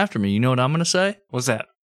come after me. You know what I'm going to say? What's that?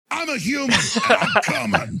 I'm a human, and I'm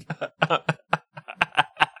coming.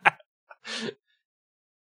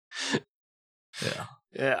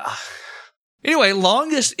 Yeah. Anyway,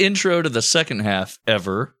 longest intro to the second half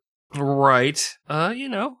ever. Right.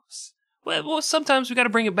 Well, sometimes we got to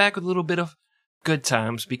bring it back with a little bit of good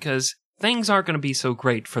times because things aren't going to be so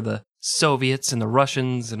great for the Soviets and the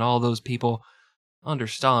Russians and all those people under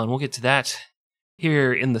Stalin. We'll get to that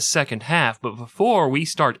here in the second half. But before we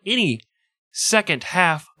start any second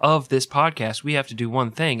half of this podcast, we have to do one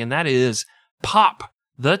thing, and that is pop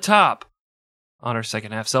the top on our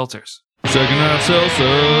second half seltzers. Second half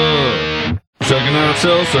seltzer. Second half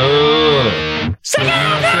seltzer. Second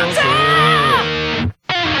half seltzer.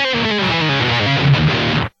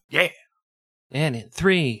 Yeah. And in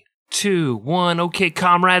 3, 2, 1, okay,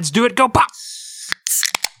 comrades, do it. Go pop.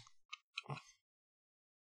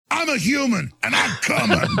 I'm a human, and I'm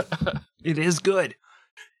coming. It is good.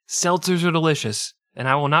 Seltzers are delicious, and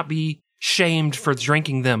I will not be shamed for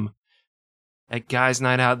drinking them. at guys'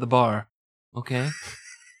 night out at the bar. Okay?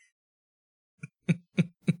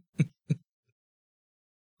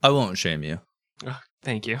 I won't shame you. Oh,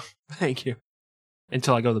 thank you. Thank you.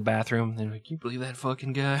 Until I go to the bathroom, then like, can you believe that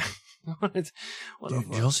fucking guy? What Dude,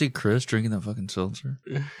 did y'all see Chris drinking that fucking seltzer?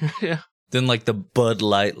 Yeah. Then, like, the Bud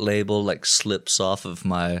Light label, like, slips off of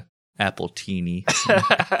my apple teeny.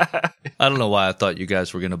 I don't know why I thought you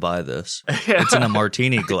guys were going to buy this. It's in a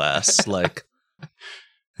martini glass, like,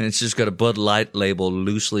 and it's just got a Bud Light label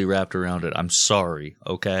loosely wrapped around it. I'm sorry,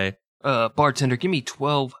 okay? Bartender, give me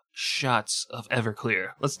 12 shots of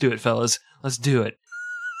Everclear. Let's do it, fellas. Let's do it.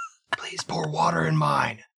 Please pour water in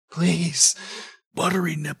mine. Please.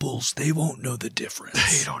 Buttery nipples, they won't know the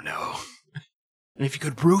difference. They don't know. And if you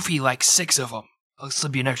could roofie like 6 of them, I'll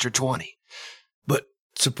slip you an extra 20. But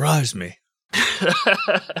surprise me.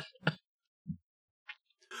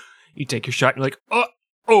 You take your shot and you're like,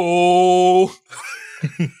 oh.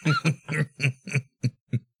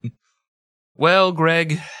 Well,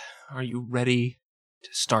 Greg, are you ready to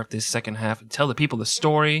start this second half and tell the people the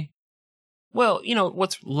story? Well, you know,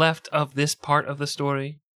 what's left of this part of the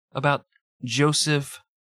story about Joseph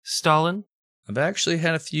Stalin? I've actually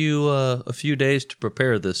had a few days to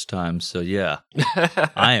prepare this time, so yeah.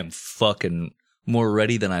 I am fucking more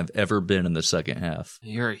ready than I've ever been in the second half.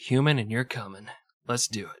 You're a human and you're coming. Let's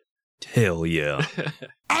do it. Hell yeah.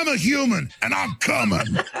 I'm a human and I'm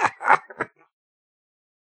coming.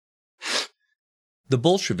 The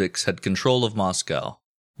Bolsheviks had control of Moscow,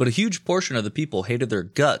 but a huge portion of the people hated their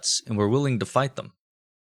guts and were willing to fight them.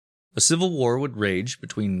 A civil war would rage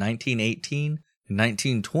between 1918 and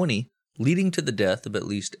 1920, leading to the death of at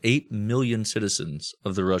least 8 million citizens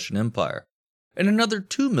of the Russian Empire, and another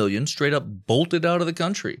 2 million straight up bolted out of the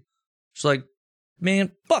country. It's like,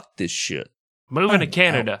 man, fuck this shit. Moving to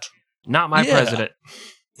Canada. Out. Not my president.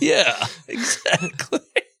 Yeah, exactly.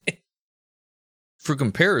 For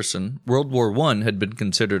comparison, World War I had been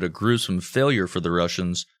considered a gruesome failure for the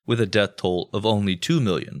Russians, with a death toll of only 2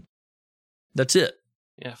 million. That's it.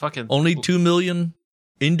 Yeah, fucking. Only 2 million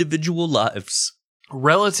individual lives.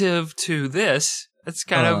 Relative to this, it's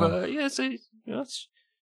kind of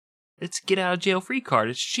it's get out of jail free card.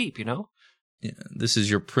 It's cheap, you know. Yeah, this is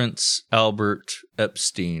your Prince Albert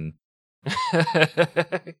Epstein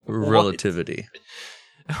relativity.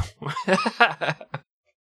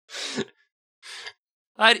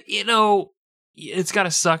 It's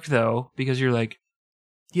gotta suck though, because you're like,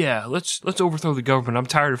 yeah, let's overthrow the government. I'm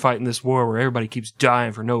tired of fighting this war where everybody keeps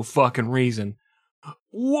dying for no fucking reason.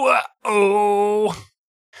 Whoa!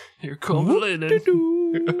 Here comes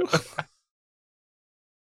Lenin.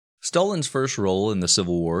 Stalin's first role in the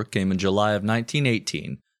Civil War came in July of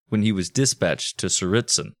 1918 when he was dispatched to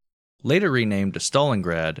Tsaritsyn, later renamed to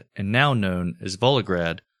Stalingrad and now known as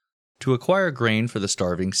Volgograd, to acquire grain for the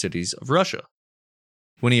starving cities of Russia.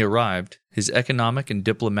 When he arrived, his economic and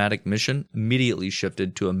diplomatic mission immediately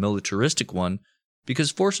shifted to a militaristic one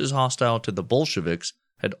because forces hostile to the Bolsheviks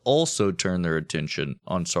had also turned their attention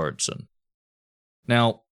on Tsaritsyn.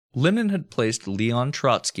 Now, Lenin had placed Leon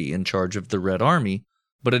Trotsky in charge of the Red Army,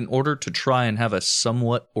 but in order to try and have a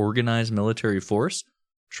somewhat organized military force,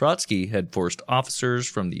 Trotsky had forced officers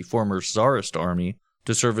from the former Tsarist army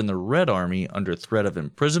to serve in the Red Army under threat of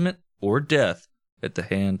imprisonment or death at the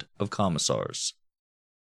hand of commissars.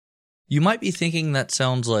 You might be thinking that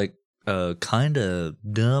sounds like a kind of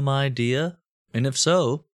dumb idea, and if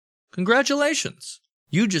so, congratulations.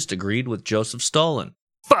 You just agreed with Joseph Stalin.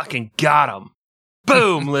 Fucking got him.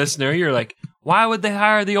 Boom, listener. You're like, why would they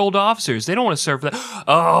hire the old officers? They don't want to serve that.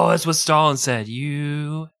 Oh, that's what Stalin said.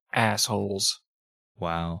 You assholes.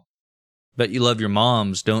 Wow. Bet you love your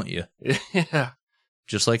moms, don't you? Yeah.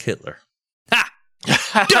 Just like Hitler. Ha!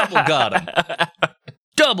 Double got him.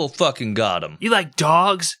 Double fucking got him. You like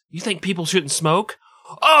dogs? You think people shouldn't smoke?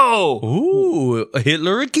 Oh! Ooh,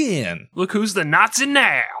 Hitler again. Look who's the Nazi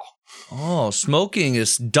now. Oh, smoking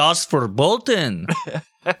is das Verboten.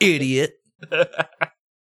 Idiot.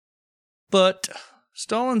 But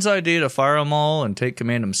Stalin's idea to fire them all and take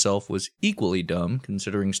command himself was equally dumb,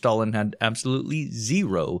 considering Stalin had absolutely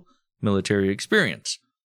zero military experience,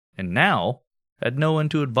 and now had no one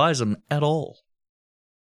to advise him at all.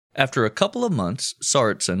 After a couple of months,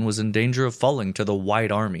 Tsaritsyn was in danger of falling to the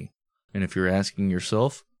White Army. And if you're asking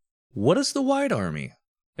yourself, what is the White Army?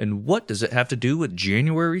 And what does it have to do with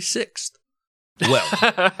January 6th? Well,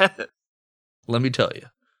 let me tell you.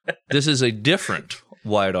 This is a different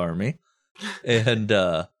White Army. And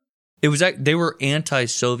they were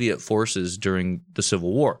anti-Soviet forces during the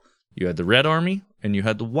Civil War. You had the Red Army and you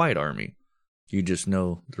had the White Army. You just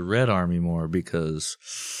know the Red Army more because,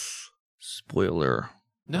 spoiler,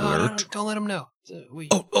 No, don't let him know. I mean,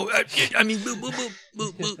 boop, boop, boop,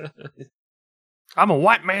 boop, boop. I'm a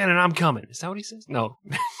white man and I'm coming. Is that what he says? No.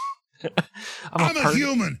 I'm a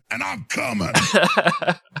human and I'm coming.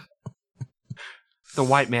 The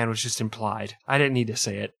white man was just implied. I didn't need to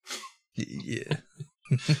say it. Yeah.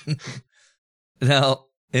 Now,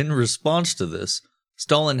 in response to this,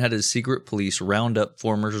 Stalin had his secret police round up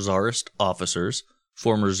former Tsarist officers,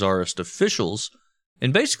 former Tsarist officials,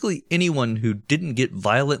 and basically anyone who didn't get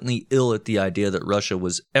violently ill at the idea that Russia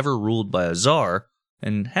was ever ruled by a czar,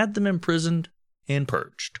 and had them imprisoned and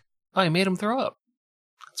purged. Oh, he made him throw up.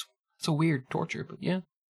 That's a weird torture, but yeah.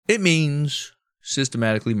 It means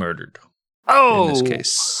systematically murdered. Oh! In this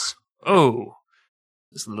case. Oh.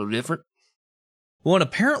 It's a little different. Well, and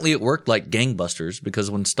apparently it worked like gangbusters,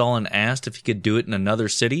 because when Stalin asked if he could do it in another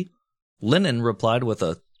city, Lenin replied with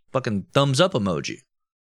a fucking thumbs up emoji.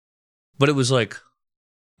 But it was like,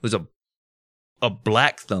 it was a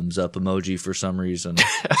black thumbs up emoji for some reason.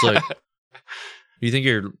 It's like, you think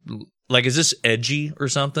you're, like, is this edgy or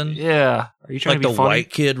something? Yeah. Are you trying like to be the funny?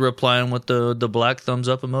 white kid replying with the black thumbs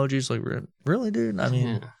up emojis? Like, really, dude? I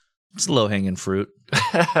mean, it's low hanging fruit.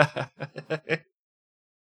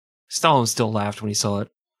 Stalin still laughed when he saw it,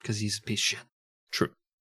 because he's a piece of shit. True.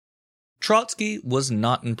 Trotsky was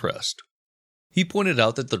not impressed. He pointed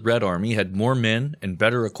out that the Red Army had more men and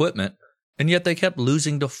better equipment, and yet they kept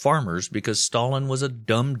losing to farmers because Stalin was a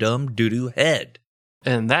dumb doo-doo head.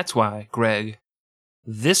 And that's why, Greg,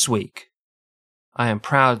 this week, I am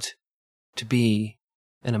proud to be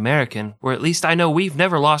an American, where at least I know we've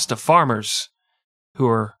never lost to farmers who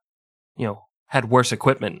are, had worse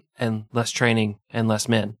equipment and less training and less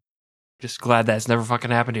men. Just glad that's never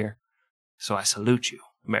fucking happened here. So I salute you,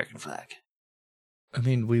 American flag. I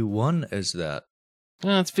mean, we won as that.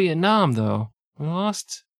 It's Vietnam, though. We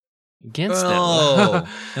lost against them. Oh,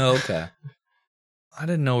 okay. I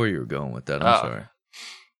didn't know where you were going with that. I'm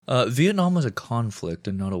sorry. Vietnam was a conflict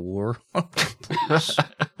and not a war. Please.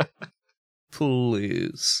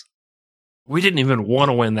 Please. We didn't even want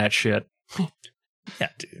to win that shit. Yeah,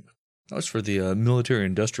 dude. That was for the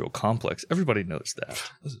military-industrial complex. Everybody knows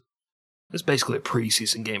that. It's basically a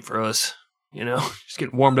preseason game for us. Just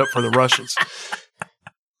getting warmed up for the Russians.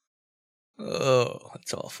 Oh,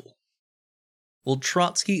 that's awful. Well,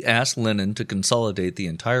 Trotsky asked Lenin to consolidate the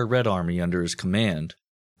entire Red Army under his command,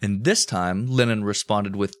 and this time Lenin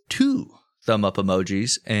responded with 2 thumb-up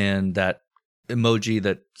emojis and that emoji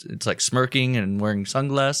that it's like smirking and wearing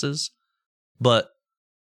sunglasses. But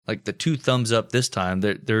like the 2 thumbs up this time,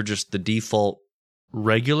 they're just the default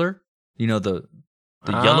regular, the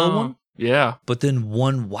yellow one. Yeah. But then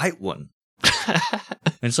 1 white one.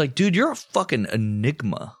 And it's like, dude, you're a fucking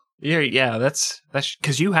enigma. Yeah, that's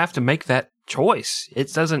because you have to make that choice.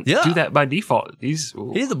 It doesn't do that by default. He's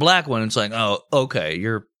the black one. It's like, oh, okay,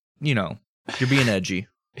 you're being edgy.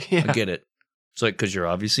 Yeah. I get it. It's like, because you're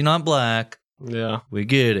obviously not black. Yeah. We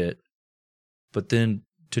get it. But then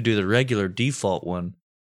to do the regular default one,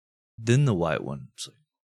 then the white one. It's like,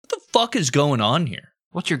 what the fuck is going on here?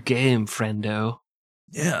 What's your game, friendo?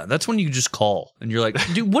 Yeah, that's when you just call and you're like,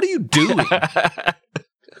 dude, what are you doing?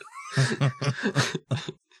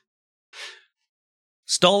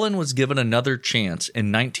 Stalin was given another chance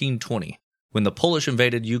in 1920 when the Polish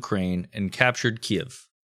invaded Ukraine and captured Kiev.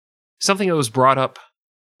 Something that was brought up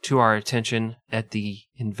to our attention at the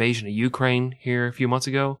invasion of Ukraine here a few months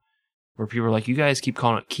ago, where people were like, you guys keep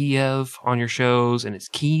calling it Kiev on your shows, and it's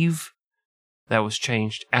Kyiv. That was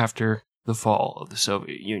changed after the fall of the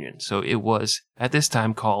Soviet Union. So it was, at this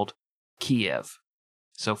time, called Kiev.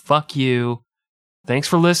 So fuck you. Thanks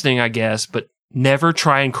for listening, I guess, but never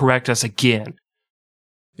try and correct us again.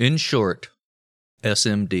 In short,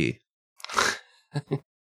 SMD.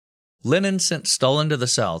 Lenin sent Stalin to the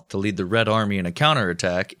south to lead the Red Army in a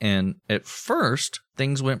counterattack, and at first,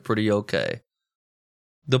 things went pretty okay.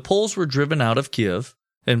 The Poles were driven out of Kiev,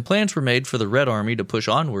 and plans were made for the Red Army to push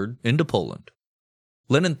onward into Poland.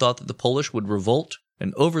 Lenin thought that the Polish would revolt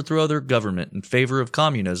and overthrow their government in favor of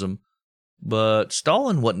communism, but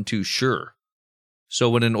Stalin wasn't too sure. So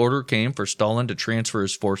when an order came for Stalin to transfer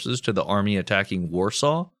his forces to the army attacking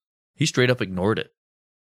Warsaw, he straight up ignored it.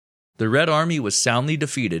 The Red Army was soundly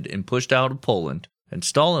defeated and pushed out of Poland, and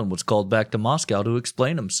Stalin was called back to Moscow to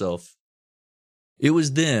explain himself. It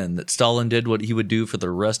was then that Stalin did what he would do for the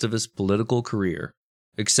rest of his political career,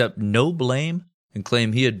 accept no blame and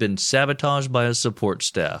claim he had been sabotaged by his support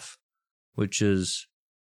staff, which is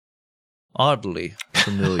oddly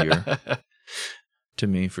familiar to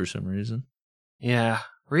me for some reason. Yeah.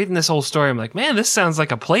 Reading this whole story, I'm like, man, this sounds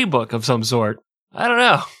like a playbook of some sort. I don't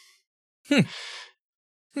know.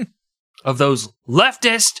 Of those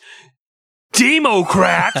leftist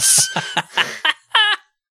Democrats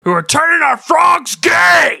who are turning our frogs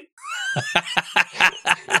gay.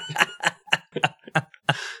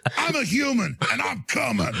 I'm a human, and I'm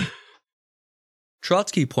coming.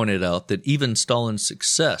 Trotsky pointed out that even Stalin's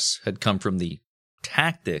success had come from the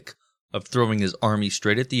tactic of throwing his army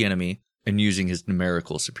straight at the enemy and using his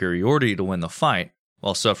numerical superiority to win the fight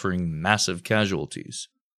while suffering massive casualties.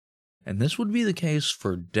 And this would be the case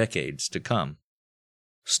for decades to come.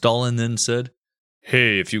 Stalin then said,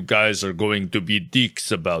 "Hey, if you guys are going to be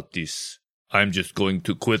dicks about this, I'm just going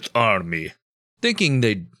to quit army," thinking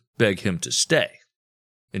they'd beg him to stay.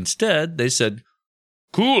 Instead, they said,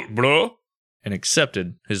 "Cool, bro," and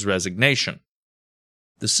accepted his resignation.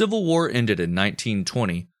 The Civil War ended in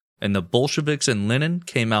 1920, and the Bolsheviks and Lenin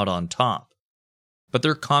came out on top. But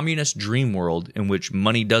their communist dream world, in which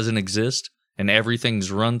money doesn't exist and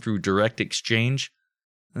everything's run through direct exchange,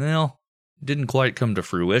 well, didn't quite come to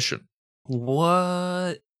fruition.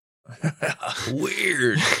 What?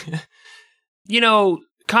 Weird.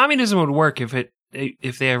 Communism would work if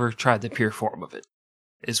they ever tried the pure form of it,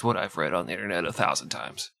 is what I've read on the internet 1,000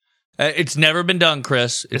 times. It's never been done,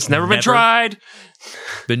 Chris. It's never been tried.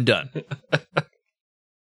 Been done.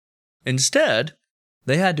 Instead,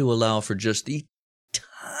 they had to allow for just the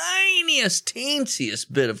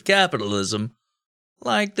teensiest bit of capitalism,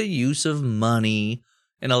 like the use of money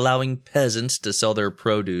and allowing peasants to sell their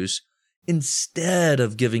produce instead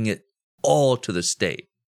of giving it all to the state.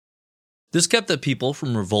 This kept the people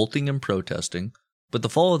from revolting and protesting, but the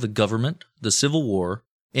fall of the government, the Civil War,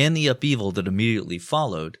 and the upheaval that immediately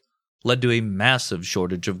followed led to a massive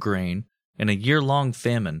shortage of grain and a year-long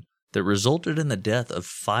famine that resulted in the death of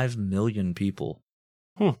 5 million people.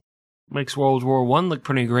 Makes World War I look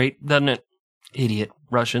pretty great, doesn't it? Idiot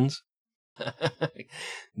Russians.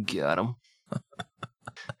 Got 'em.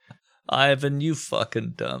 Ivan, you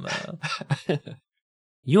fucking dumbass.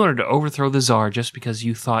 You wanted to overthrow the Tsar just because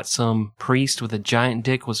you thought some priest with a giant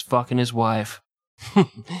dick was fucking his wife.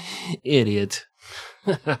 Idiot.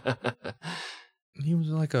 He was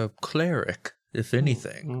like a cleric, if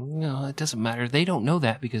anything. No, it doesn't matter. They don't know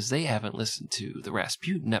that because they haven't listened to the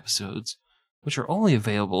Rasputin episodes, which are only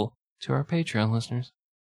available to our Patreon listeners.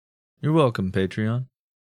 You're welcome, Patreon.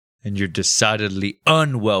 And you're decidedly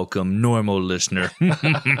unwelcome, normal listener. I'm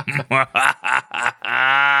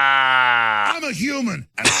a human,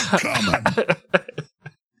 and I'm coming.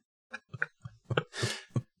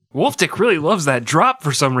 Wolfdick really loves that drop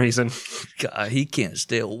for some reason. God, he can't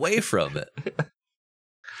stay away from it.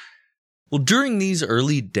 Well, during these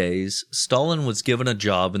early days, Stalin was given a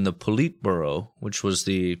job in the Politburo, which was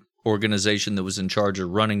the organization that was in charge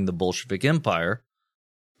of running the Bolshevik Empire,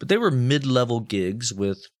 but they were mid-level gigs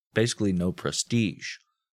with basically no prestige.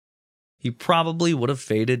 He probably would have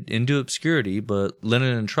faded into obscurity, but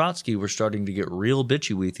Lenin and Trotsky were starting to get real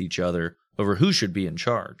bitchy with each other over who should be in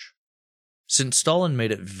charge. Since Stalin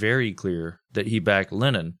made it very clear that he backed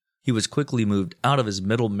Lenin, he was quickly moved out of his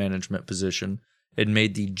middle management position and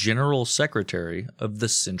made the general secretary of the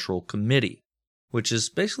Central Committee, which is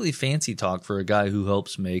basically fancy talk for a guy who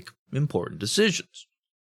helps make important decisions.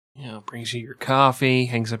 Brings you your coffee,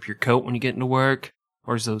 hangs up your coat when you get into work,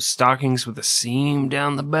 wears those stockings with a seam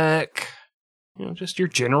down the back. Just your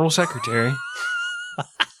general secretary.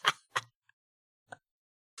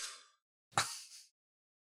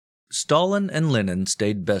 Stalin and Lenin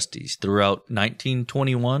stayed besties throughout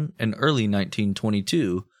 1921 and early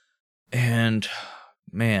 1922, and,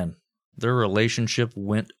 man, their relationship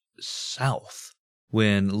went south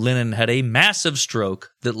when Lenin had a massive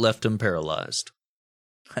stroke that left him paralyzed.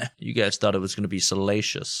 You guys thought it was going to be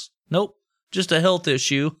salacious. Nope, just a health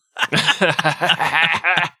issue.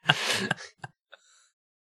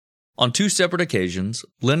 On 2 separate occasions,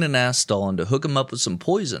 Lenin asked Stalin to hook him up with some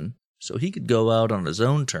poison so he could go out on his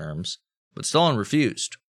own terms, but Stalin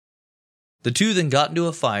refused. The two then got into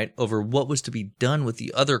a fight over what was to be done with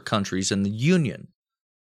the other countries in the Union.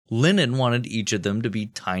 Lenin wanted each of them to be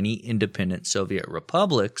tiny independent Soviet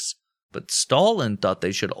republics, but Stalin thought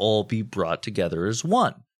they should all be brought together as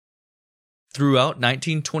one. Throughout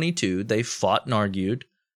 1922, they fought and argued,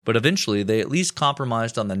 but eventually they at least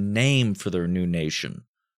compromised on the name for their new nation,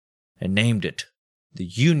 and named it the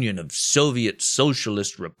Union of Soviet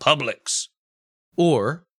Socialist Republics,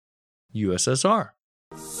 or USSR.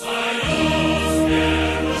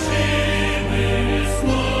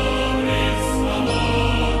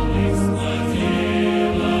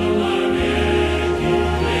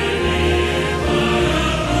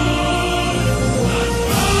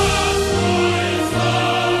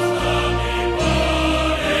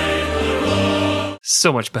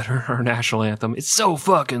 so much better than our national anthem. It's so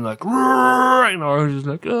fucking like, and I was just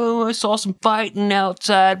like, oh, I saw some fighting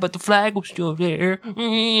outside, but the flag was still there.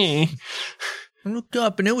 I looked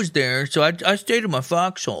up and it was there, so I stayed in my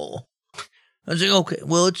foxhole. I was like, okay,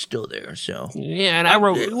 well, it's still there, so. Yeah, and I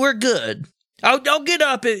wrote, we're good. I'll get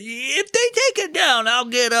up. If they take it down, I'll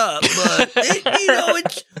get up. But,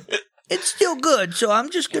 it's still good, so I'm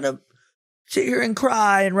just going to sit here and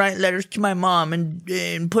cry and write letters to my mom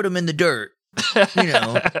and put them in the dirt.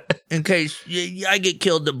 In case I get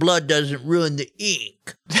killed, the blood doesn't ruin the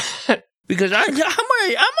ink. Because I'm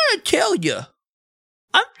gonna tell you,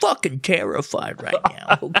 I'm fucking terrified right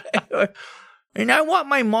now. Okay, and I want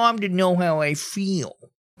my mom to know how I feel.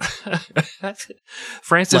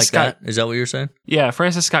 Francis like Scott. That? Is that what you're saying? Yeah,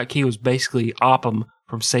 Francis Scott Key was basically Oppum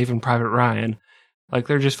from Saving Private Ryan. Like,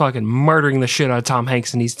 they're just fucking murdering the shit out of Tom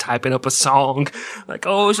Hanks, and he's typing up a song. Like,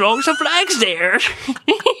 oh, as long as the flag's there.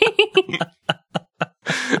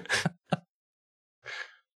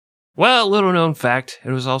 Well, little known fact,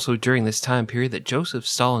 it was also during this time period that Joseph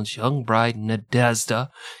Stalin's young bride, Nadezhda,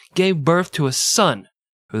 gave birth to a son,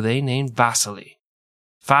 who they named Vasily.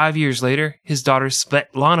 5 years later, his daughter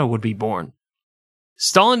Svetlana would be born.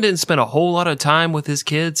 Stalin didn't spend a whole lot of time with his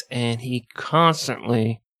kids, and he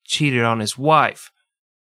constantly cheated on his wife.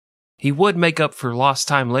 He would make up for lost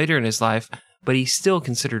time later in his life, but he still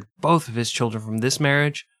considered both of his children from this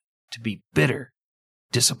marriage to be bitter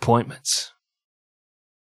disappointments.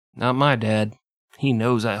 Not my dad. He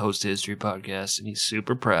knows I host a history podcast, and he's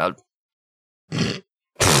super proud.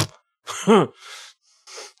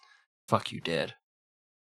 Fuck you, Dad.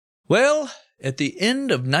 Well, at the end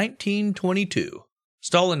of 1922,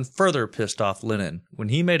 Stalin further pissed off Lenin when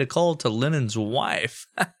he made a call to Lenin's wife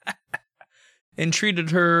and treated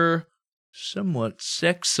her somewhat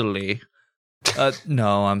sexily.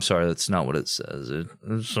 No, I'm sorry, that's not what it says.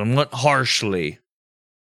 Somewhat harshly.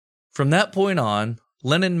 From that point on,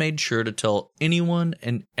 Lenin made sure to tell anyone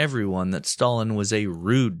and everyone that Stalin was a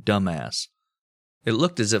rude dumbass. It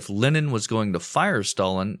looked as if Lenin was going to fire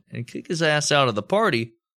Stalin and kick his ass out of the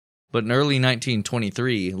party, but in early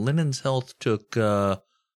 1923, Lenin's health took, how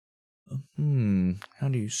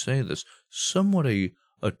do you say this? Somewhat a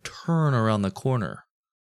turn around the corner.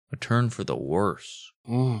 A turn for the worse.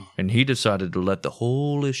 And he decided to let the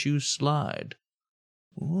whole issue slide.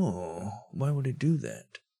 Oh, why would he do that?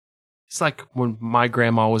 It's like when my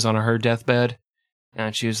grandma was on her deathbed,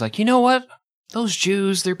 and she was like, you know what? Those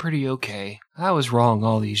Jews, they're pretty okay. I was wrong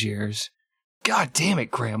all these years. God damn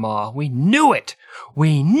it, Grandma. We knew it.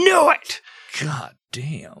 We knew it. God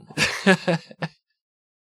damn.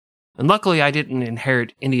 And luckily, I didn't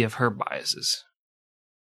inherit any of her biases.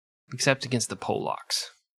 Except against the Polacks.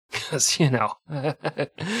 Because,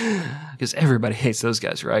 because everybody hates those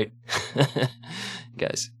guys, right?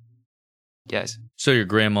 Guys. So your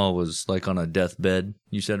grandma was like on a deathbed,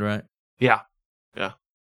 you said, right? Yeah. I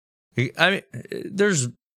mean, there's,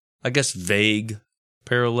 I guess, vague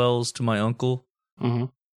parallels to my uncle. Mm-hmm.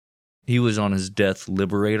 He was on his death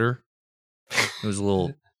liberator. It was a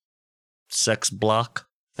little sex block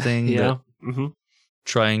thing. Yeah.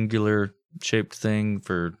 Triangular shaped thing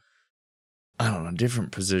for, I don't know,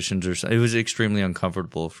 different positions or something. It was extremely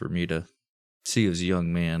uncomfortable for me to see as a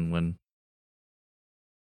young man when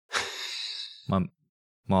my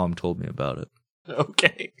mom told me about it.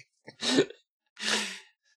 Okay.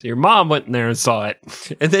 So your mom went in there and saw it,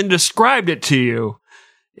 and then described it to you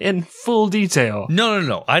in full detail.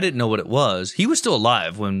 No. I didn't know what it was. He was still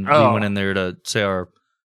alive when we went in there to say our,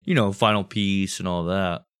 final piece and all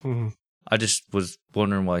that. Mm-hmm. I just was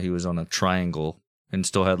wondering why he was on a triangle and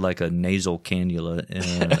still had like a nasal cannula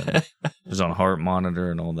and was on a heart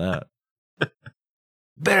monitor and all that.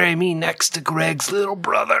 Bury me next to Greg's little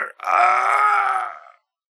brother.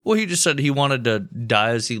 Well, he just said he wanted to die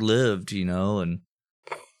as he lived, and...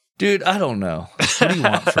 Dude, I don't know. What do you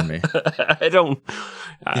want from me? I don't...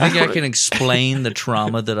 You think I can explain the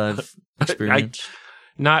trauma that I've experienced?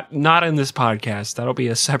 Not in this podcast. That'll be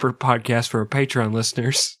a separate podcast for our Patreon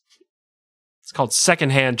listeners. It's called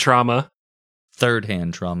Secondhand Trauma.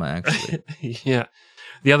 Third-hand trauma, actually. Yeah.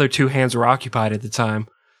 The other two hands were occupied at the time.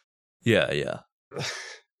 Yeah.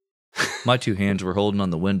 My two hands were holding on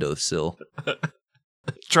the windowsill.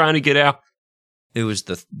 Trying to get out. It was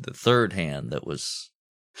the third hand that was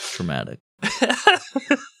traumatic.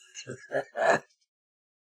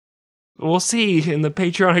 We'll see in the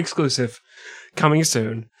Patreon exclusive coming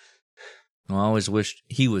soon. Well, I always wished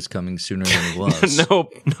he was coming sooner than he was. No.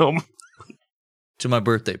 To my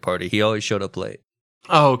birthday party, he always showed up late.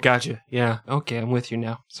 Oh, gotcha. Yeah. Okay, I'm with you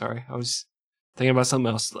now. Sorry. I was Thinking about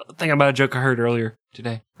something else. Thinking about a joke I heard earlier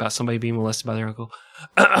today about somebody being molested by their uncle.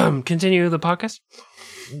 Continue the podcast.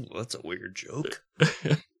 Ooh, that's a weird joke.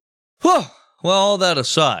 Well, all that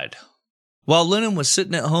aside, while Lenin was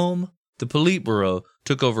sitting at home, the Politburo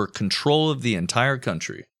took over control of the entire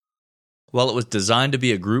country. While it was designed to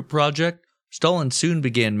be a group project, Stalin soon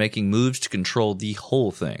began making moves to control the whole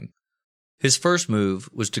thing. His first move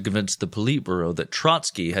was to convince the Politburo that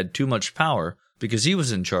Trotsky had too much power because he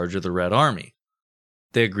was in charge of the Red Army.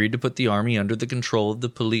 They agreed to put the army under the control of the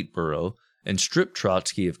Politburo and strip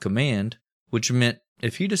Trotsky of command, which meant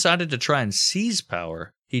if he decided to try and seize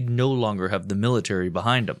power, he'd no longer have the military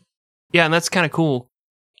behind him. Yeah, and that's kind of cool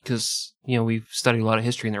because, we've studied a lot of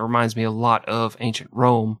history, and it reminds me a lot of ancient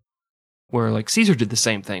Rome, where, like, Caesar did the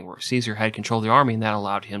same thing, where Caesar had control of the army, and that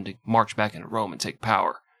allowed him to march back into Rome and take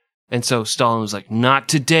power. And so Stalin was like, not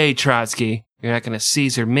today, Trotsky. You're not going to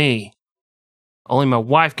Caesar me. Only my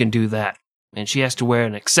wife can do that, and she has to wear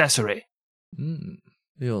an accessory.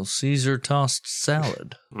 The old Caesar tossed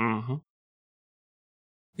salad. Mm-hmm.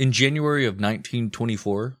 In January of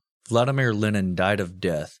 1924, Vladimir Lenin died of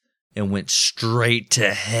death and went straight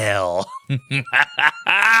to hell.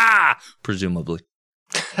 Presumably.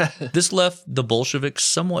 This left the Bolsheviks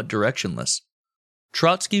somewhat directionless.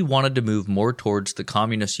 Trotsky wanted to move more towards the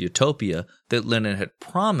communist utopia that Lenin had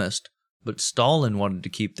promised, but Stalin wanted to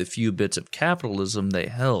keep the few bits of capitalism they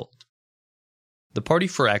held. The party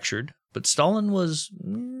fractured, but Stalin was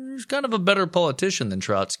kind of a better politician than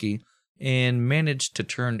Trotsky and managed to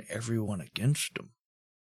turn everyone against him.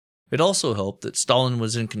 It also helped that Stalin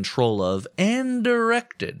was in control of and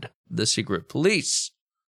directed the secret police.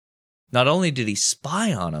 Not only did he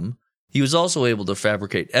spy on him, he was also able to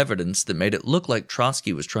fabricate evidence that made it look like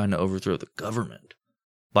Trotsky was trying to overthrow the government.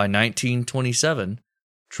 By 1927,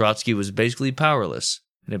 Trotsky was basically powerless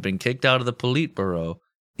and had been kicked out of the Politburo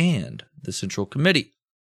and the Central Committee.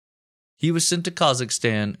 He was sent to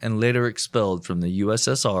Kazakhstan and later expelled from the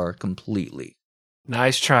USSR completely.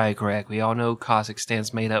 Nice try, Greg. We all know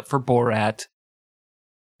Kazakhstan's made up for Borat.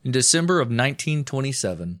 In December of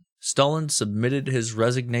 1927, Stalin submitted his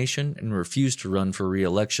resignation and refused to run for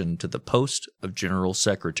re-election to the post of General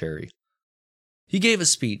Secretary. He gave a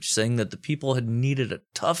speech saying that the people had needed a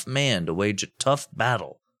tough man to wage a tough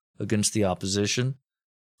battle against the opposition,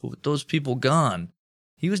 but with those people gone,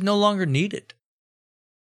 he was no longer needed.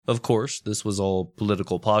 Of course, this was all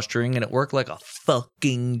political posturing, and it worked like a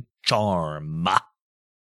fucking charm.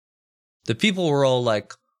 The people were all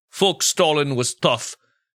like, "Fuck, Stalin was tough,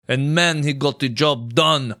 and man, he got the job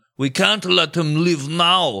done. We can't let him live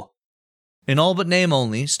now." In all but name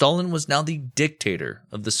only, Stalin was now the dictator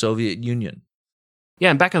of the Soviet Union.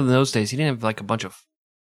 Yeah, and back in those days, he didn't have like a bunch of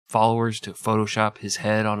followers to Photoshop his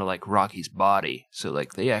head onto like Rocky's body. So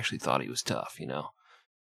like they actually thought he was tough,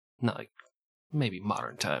 Not like maybe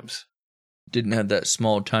modern times. Didn't have that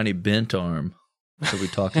small, tiny bent arm that we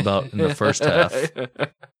talked about in the first half.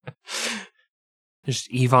 Just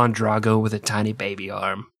Ivan Drago with a tiny baby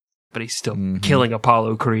arm, but he's still killing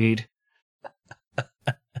Apollo Creed.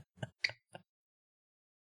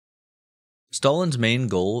 Stalin's main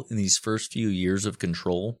goal in these first few years of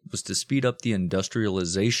control was to speed up the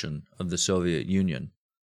industrialization of the Soviet Union.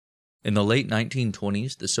 In the late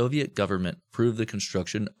 1920s, the Soviet government approved the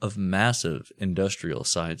construction of massive industrial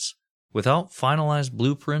sites without finalized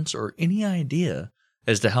blueprints or any idea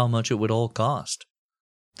as to how much it would all cost.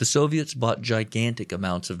 The Soviets bought gigantic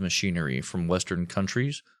amounts of machinery from Western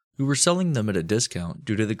countries who were selling them at a discount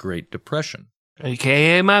due to the Great Depression.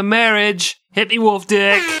 AKA my marriage. Hit me, wolf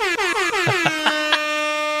dick.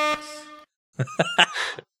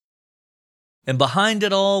 And behind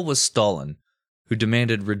it all was Stalin, who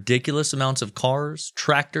demanded ridiculous amounts of cars,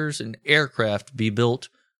 tractors, and aircraft be built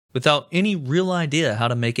without any real idea how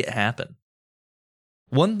to make it happen.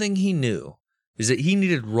 One thing he knew is that he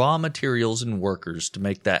needed raw materials and workers to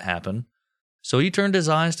make that happen, so he turned his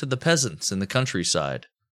eyes to the peasants in the countryside.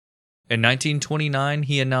 In 1929,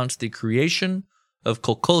 he announced the creation of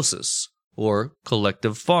kolkhozes, or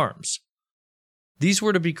collective farms. These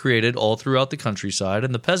were to be created all throughout the countryside,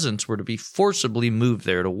 and the peasants were to be forcibly moved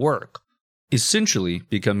there to work, essentially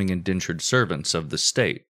becoming indentured servants of the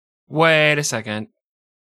state. Wait a second.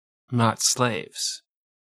 Not slaves.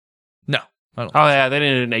 No, I don't. Oh, yeah, they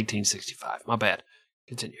did it in 1865. My bad.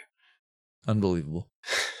 Continue. Unbelievable.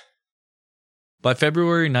 By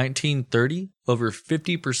February 1930, over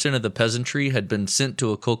 50% of the peasantry had been sent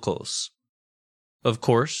to a kolkhoz. Of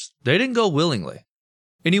course, they didn't go willingly.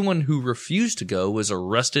 Anyone who refused to go was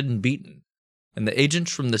arrested and beaten, and the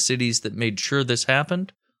agents from the cities that made sure this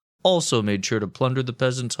happened also made sure to plunder the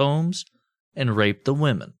peasants' homes and rape the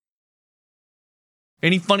women.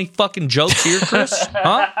 Any funny fucking jokes here, Chris?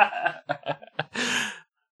 Huh?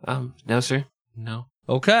 No, sir. No.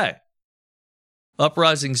 Okay.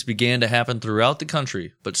 Uprisings began to happen throughout the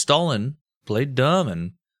country, but Stalin played dumb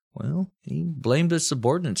and, well, he blamed his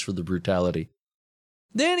subordinates for the brutality.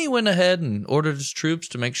 Then he went ahead and ordered his troops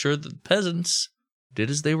to make sure that the peasants did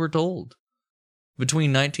as they were told.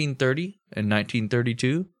 Between 1930 and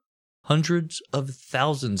 1932, hundreds of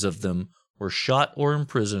thousands of them were shot or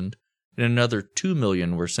imprisoned, and another 2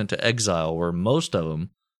 million were sent to exile, where most of them,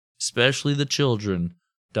 especially the children,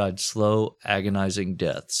 died slow, agonizing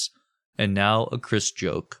deaths. And now a Chris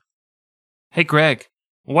joke. Hey, Greg,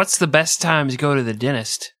 what's the best time to go to the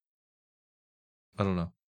dentist? I don't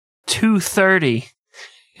know. 2:30.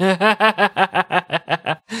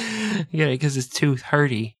 Yeah, because it's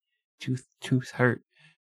 2:30. Tooth hurt.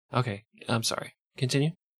 Okay, I'm sorry.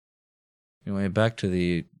 Continue. Anyway, back to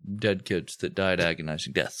the dead kids that died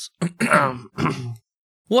agonizing deaths.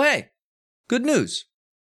 Well, hey, good news.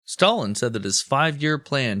 Stalin said that his 5-year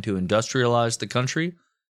plan to industrialize the country,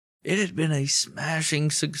 it had been a smashing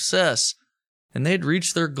success, and they had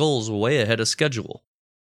reached their goals way ahead of schedule.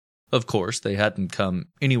 Of course, they hadn't come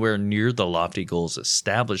anywhere near the lofty goals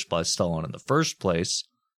established by Stalin in the first place,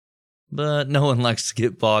 but no one likes to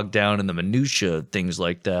get bogged down in the minutiae of things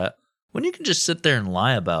like that when you can just sit there and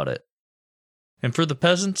lie about it. And for the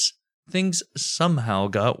peasants, things somehow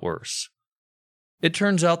got worse. It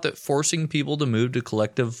turns out that forcing people to move to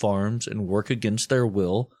collective farms and work against their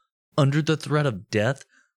will, under the threat of death,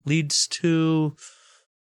 leads to,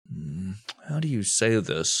 how do you say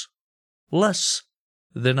this, less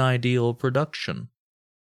than ideal production.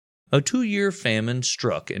 A 2-year famine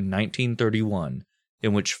struck in 1931,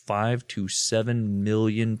 in which 5 to 7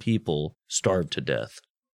 million people starved to death.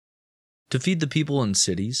 To feed the people in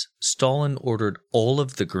cities, Stalin ordered all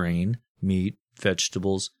of the grain, meat,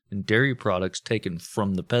 vegetables, and dairy products taken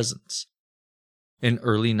from the peasants. In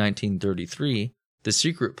early 1933, the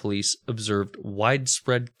secret police observed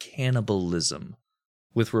widespread cannibalism,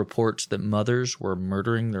 with reports that mothers were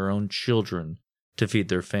murdering their own children to feed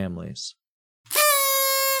their families.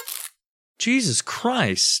 Jesus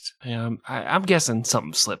Christ. Yeah, I'm guessing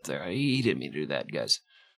something slipped there. He didn't mean to do that, guys.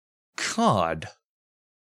 God.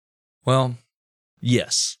 Well,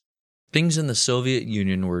 yes. Things in the Soviet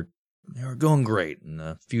Union were going great, and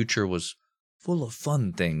the future was full of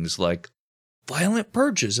fun things like violent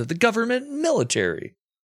purges of the government and military,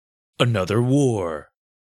 another war,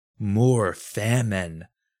 more famine,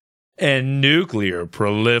 and nuclear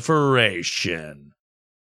proliferation.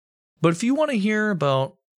 But if you want to hear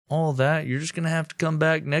about all that, you're just going to have to come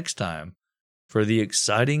back next time for the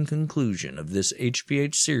exciting conclusion of this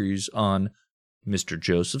HPH series on Mr.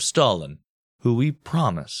 Joseph Stalin, who we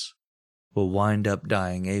promise will wind up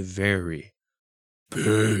dying a very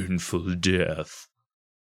painful death.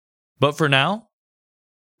 But for now,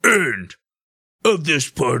 end of this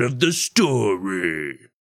part of the story.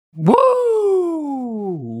 Woo!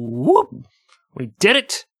 Whoop! We did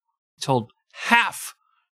it! We told half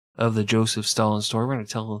of the Joseph Stalin story. We're going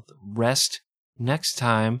to tell the rest next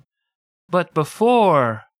time. But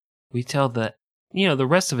before we tell the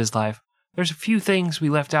rest of his life, there's a few things we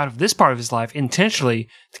left out of this part of his life intentionally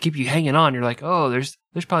to keep you hanging on. You're like, oh, there's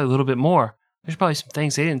probably a little bit more. There's probably some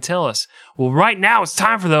things they didn't tell us. Well, right now it's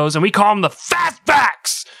time for those, and we call them the fast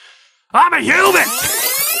facts. I'm a human!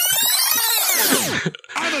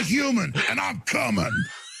 I'm a human, and I'm coming.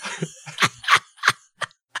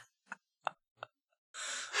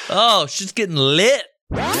 Oh, she's getting lit.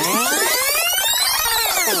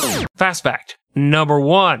 Fast fact number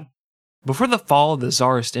 1. Before the fall of the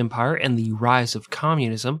Tsarist Empire and the rise of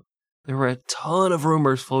communism, there were a ton of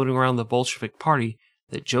rumors floating around the Bolshevik Party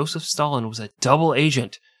that Joseph Stalin was a double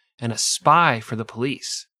agent and a spy for the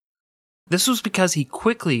police. This was because he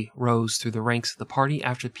quickly rose through the ranks of the party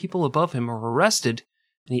after people above him were arrested,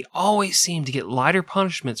 and he always seemed to get lighter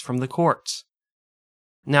punishments from the courts.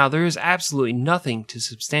 Now, there is absolutely nothing to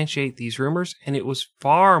substantiate these rumors, and it was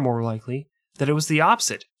far more likely that it was the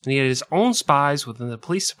opposite, and he had his own spies within the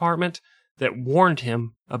police department that warned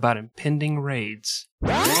him about impending raids.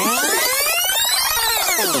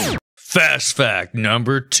 Fast fact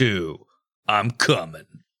number 2. I'm coming.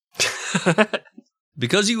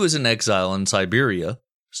 Because he was in exile in Siberia,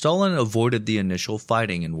 Stalin avoided the initial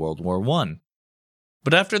fighting in World War I.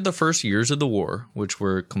 But after the first years of the war, which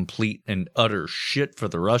were complete and utter shit for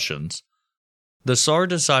the Russians, the Tsar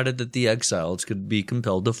decided that the exiles could be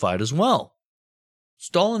compelled to fight as well.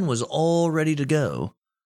 Stalin was all ready to go,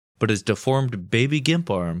 but his deformed baby gimp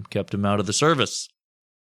arm kept him out of the service.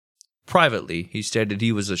 Privately, he stated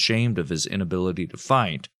he was ashamed of his inability to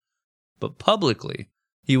fight, but publicly,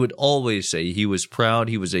 he would always say he was proud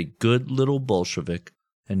he was a good little Bolshevik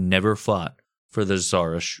and never fought for the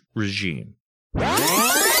Tsarist regime.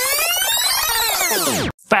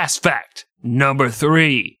 Fast fact number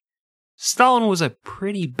 3. Stalin was a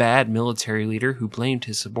pretty bad military leader who blamed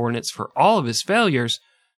his subordinates for all of his failures,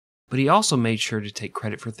 but he also made sure to take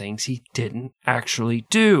credit for things he didn't actually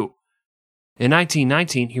do. In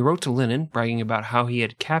 1919, he wrote to Lenin bragging about how he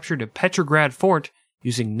had captured a Petrograd fort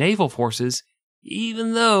using naval forces,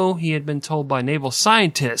 even though he had been told by naval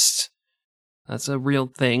scientists, that's a real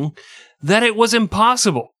thing, that it was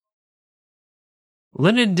impossible.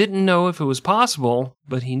 Lenin didn't know if it was possible,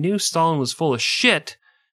 but he knew Stalin was full of shit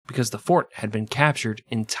because the fort had been captured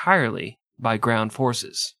entirely by ground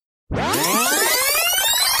forces.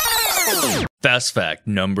 Fast fact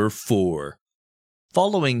number 4.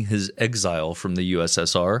 Following his exile from the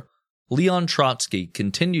USSR, Leon Trotsky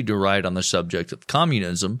continued to write on the subject of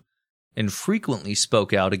communism and frequently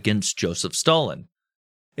spoke out against Joseph Stalin.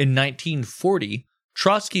 In 1940,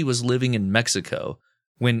 Trotsky was living in Mexico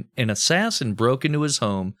when an assassin broke into his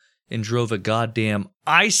home and drove a goddamn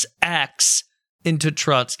ice axe into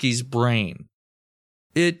Trotsky's brain.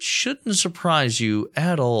 It shouldn't surprise you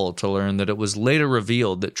at all to learn that it was later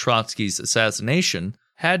revealed that Trotsky's assassination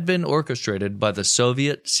had been orchestrated by the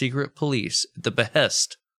Soviet secret police at the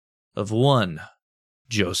behest of one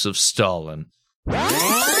Joseph Stalin.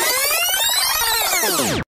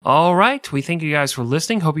 All right, we thank you guys for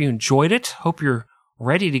listening. Hope you enjoyed it. Hope you're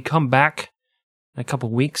ready to come back in a couple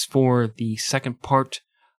weeks for the second part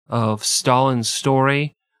of Stalin's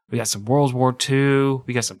story. We got some World War II.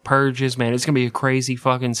 We got some purges. Man, it's going to be a crazy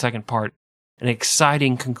fucking second part. An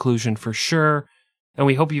exciting conclusion for sure. And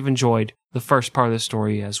we hope you've enjoyed the first part of the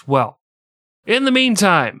story as well. In the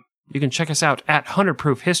meantime, you can check us out at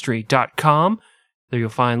 100proofhistory.com. There you'll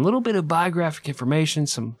find a little bit of biographic information.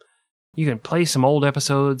 You can play some old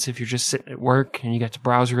episodes if you're just sitting at work and you got the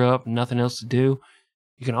browser up and nothing else to do.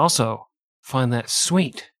 You can also find that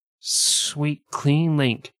sweet, clean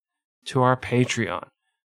link to our Patreon,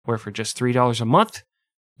 where for just $3 a month,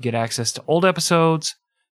 you get access to old episodes,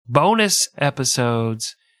 bonus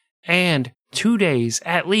episodes, and 2 days,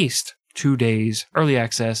 at least 2 days, early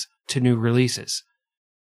access to new releases.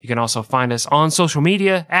 You can also find us on social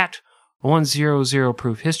media at 100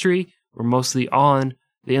 Proof History. We're mostly on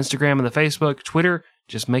the Instagram and the Facebook. Twitter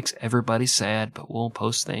just makes everybody sad, but we'll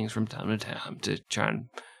post things from time to time to try and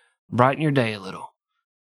brighten your day a little.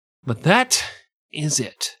 But that is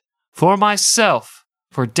it. For myself,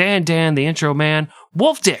 for Dan, the intro man,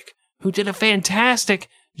 Wolf Dick, who did a fantastic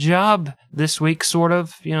job this week, sort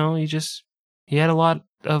of. You know, he had a lot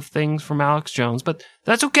of things from Alex Jones, but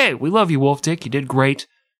that's okay. We love you, Wolf Dick. You did great.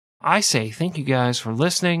 I say thank you guys for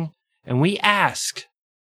listening, and we ask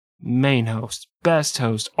main host, best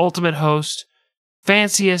host, ultimate host,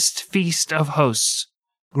 fanciest feast of hosts,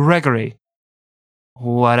 Gregory,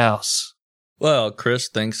 what else? Well, Chris,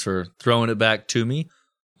 thanks for throwing it back to me.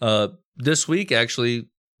 This week, actually,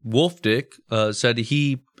 Wolf Dick said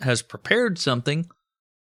he has prepared something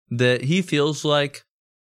that he feels like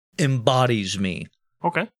embodies me.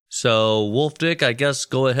 Okay. So, Wolf Dick, I guess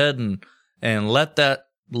go ahead and let that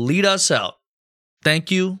lead us out.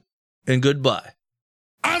 Thank you and goodbye.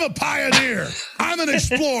 I'm a pioneer. I'm an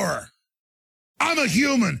explorer. I'm a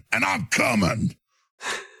human, and I'm coming.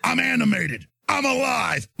 I'm animated. I'm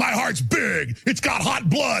alive. My heart's big. It's got hot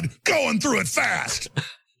blood going through it fast.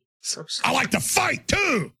 I like to fight,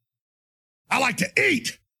 too. I like to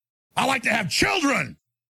eat. I like to have children.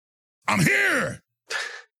 I'm here.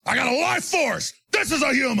 I got a life force. This is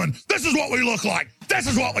a human. This is what we look like. This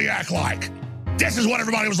is what we act like. This is what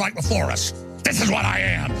everybody was like before us. This is what I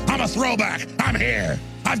am. I'm a throwback. I'm here.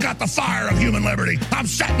 I've got the fire of human liberty. I'm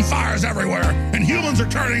setting fires everywhere, and humans are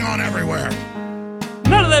turning on everywhere.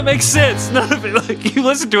 None of that makes sense. None of it. Like, you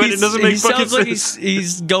listen to it, it doesn't make fucking sense. He sounds like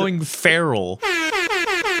he's going feral.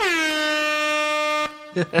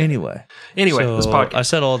 Anyway, so this podcast. I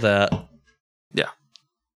said all that. Yeah.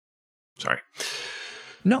 Sorry.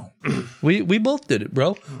 No, we both did it,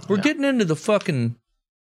 bro. We're getting into the fucking,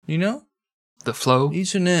 the flow.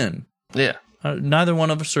 Easing in. Yeah. Neither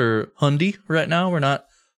one of us are hundy right now. We're not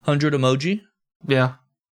 100 emoji. Yeah.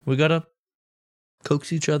 We gotta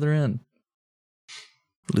coax each other in.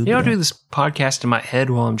 I do this podcast in my head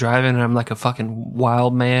while I'm driving, and I'm like a fucking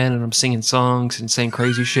wild man, and I'm singing songs and saying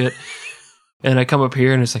crazy shit. And I come up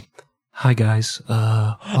here, and it's like, "Hi guys,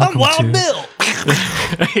 I'm Wild Bill."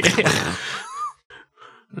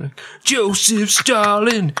 Joseph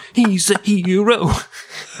Stalin, he's a hero.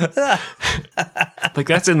 Like,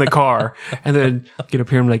 that's in the car. And then get up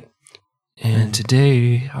here and I'm like, and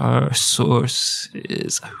today our source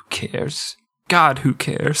is, who cares? God, who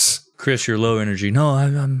cares? Chris, you're low energy. No,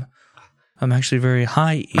 I'm actually very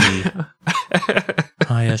high E.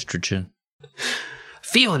 High estrogen.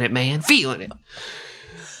 Feeling it, man. Feeling it.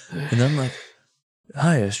 And I'm like,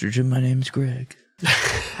 hi, estrogen. My name's Greg.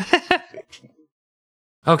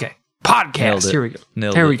 Okay. Podcast. Here we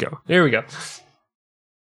go. There we go.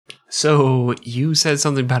 So you said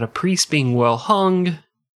something about a priest being well hung.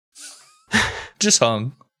 Just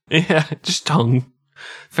hung. Yeah, just hung.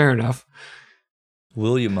 Fair enough.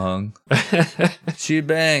 William hung. She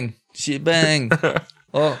bang.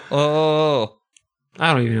 Oh.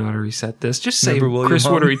 I don't even know how to reset this. Just say, Remember Chris,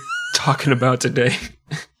 William what are we talking about today?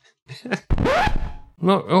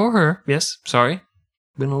 No, or her. Yes, sorry.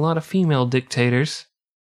 Been a lot of female dictators.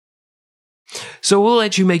 So we'll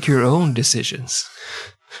let you make your own decisions.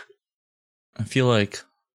 I feel like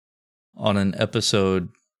on an episode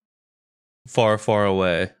far, far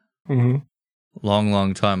away,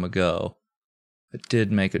 long time ago, I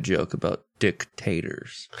did make a joke about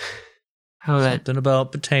dictators. How that? Something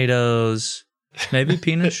about potatoes, maybe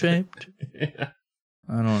penis shaped. Yeah.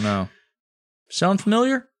 I don't know. Sound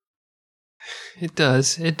familiar? It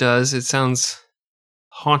does. It sounds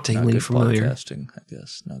hauntingly Not good familiar. Podcasting, I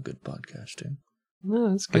guess. Not good podcasting.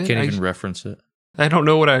 No, that's good. I can't even reference it. I don't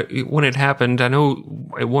know when it happened. I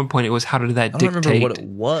know at one point it was, how did that I dictate? don't remember what it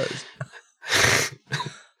was.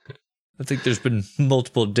 I think there's been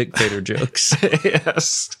multiple dictator jokes.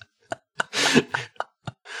 Yes.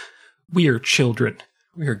 We are children.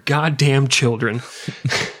 We are goddamn children.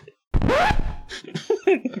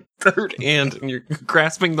 Third hand, and you're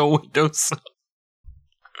grasping the windows.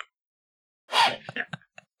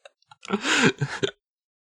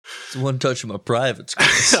 It's one touch of my privates.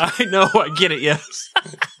 I know, I get it, yes.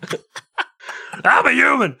 I'm a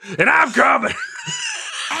human, and I'm coming.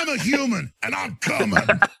 I'm a human, and I'm coming.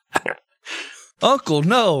 Uncle,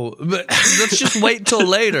 no. But let's just wait till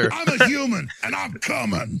later. I'm a human, and I'm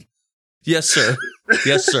coming. Yes, sir.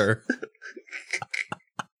 Yes, sir.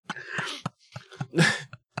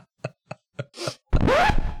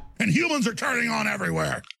 And humans are turning on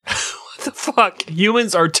everywhere. What the fuck?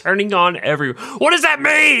 Humans are turning on everyone. What does that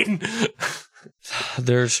mean?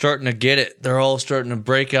 They're starting to get it. They're all starting to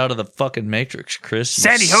break out of the fucking Matrix, Chris.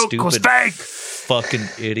 Sandy Hook was fake. Fucking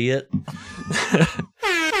idiot.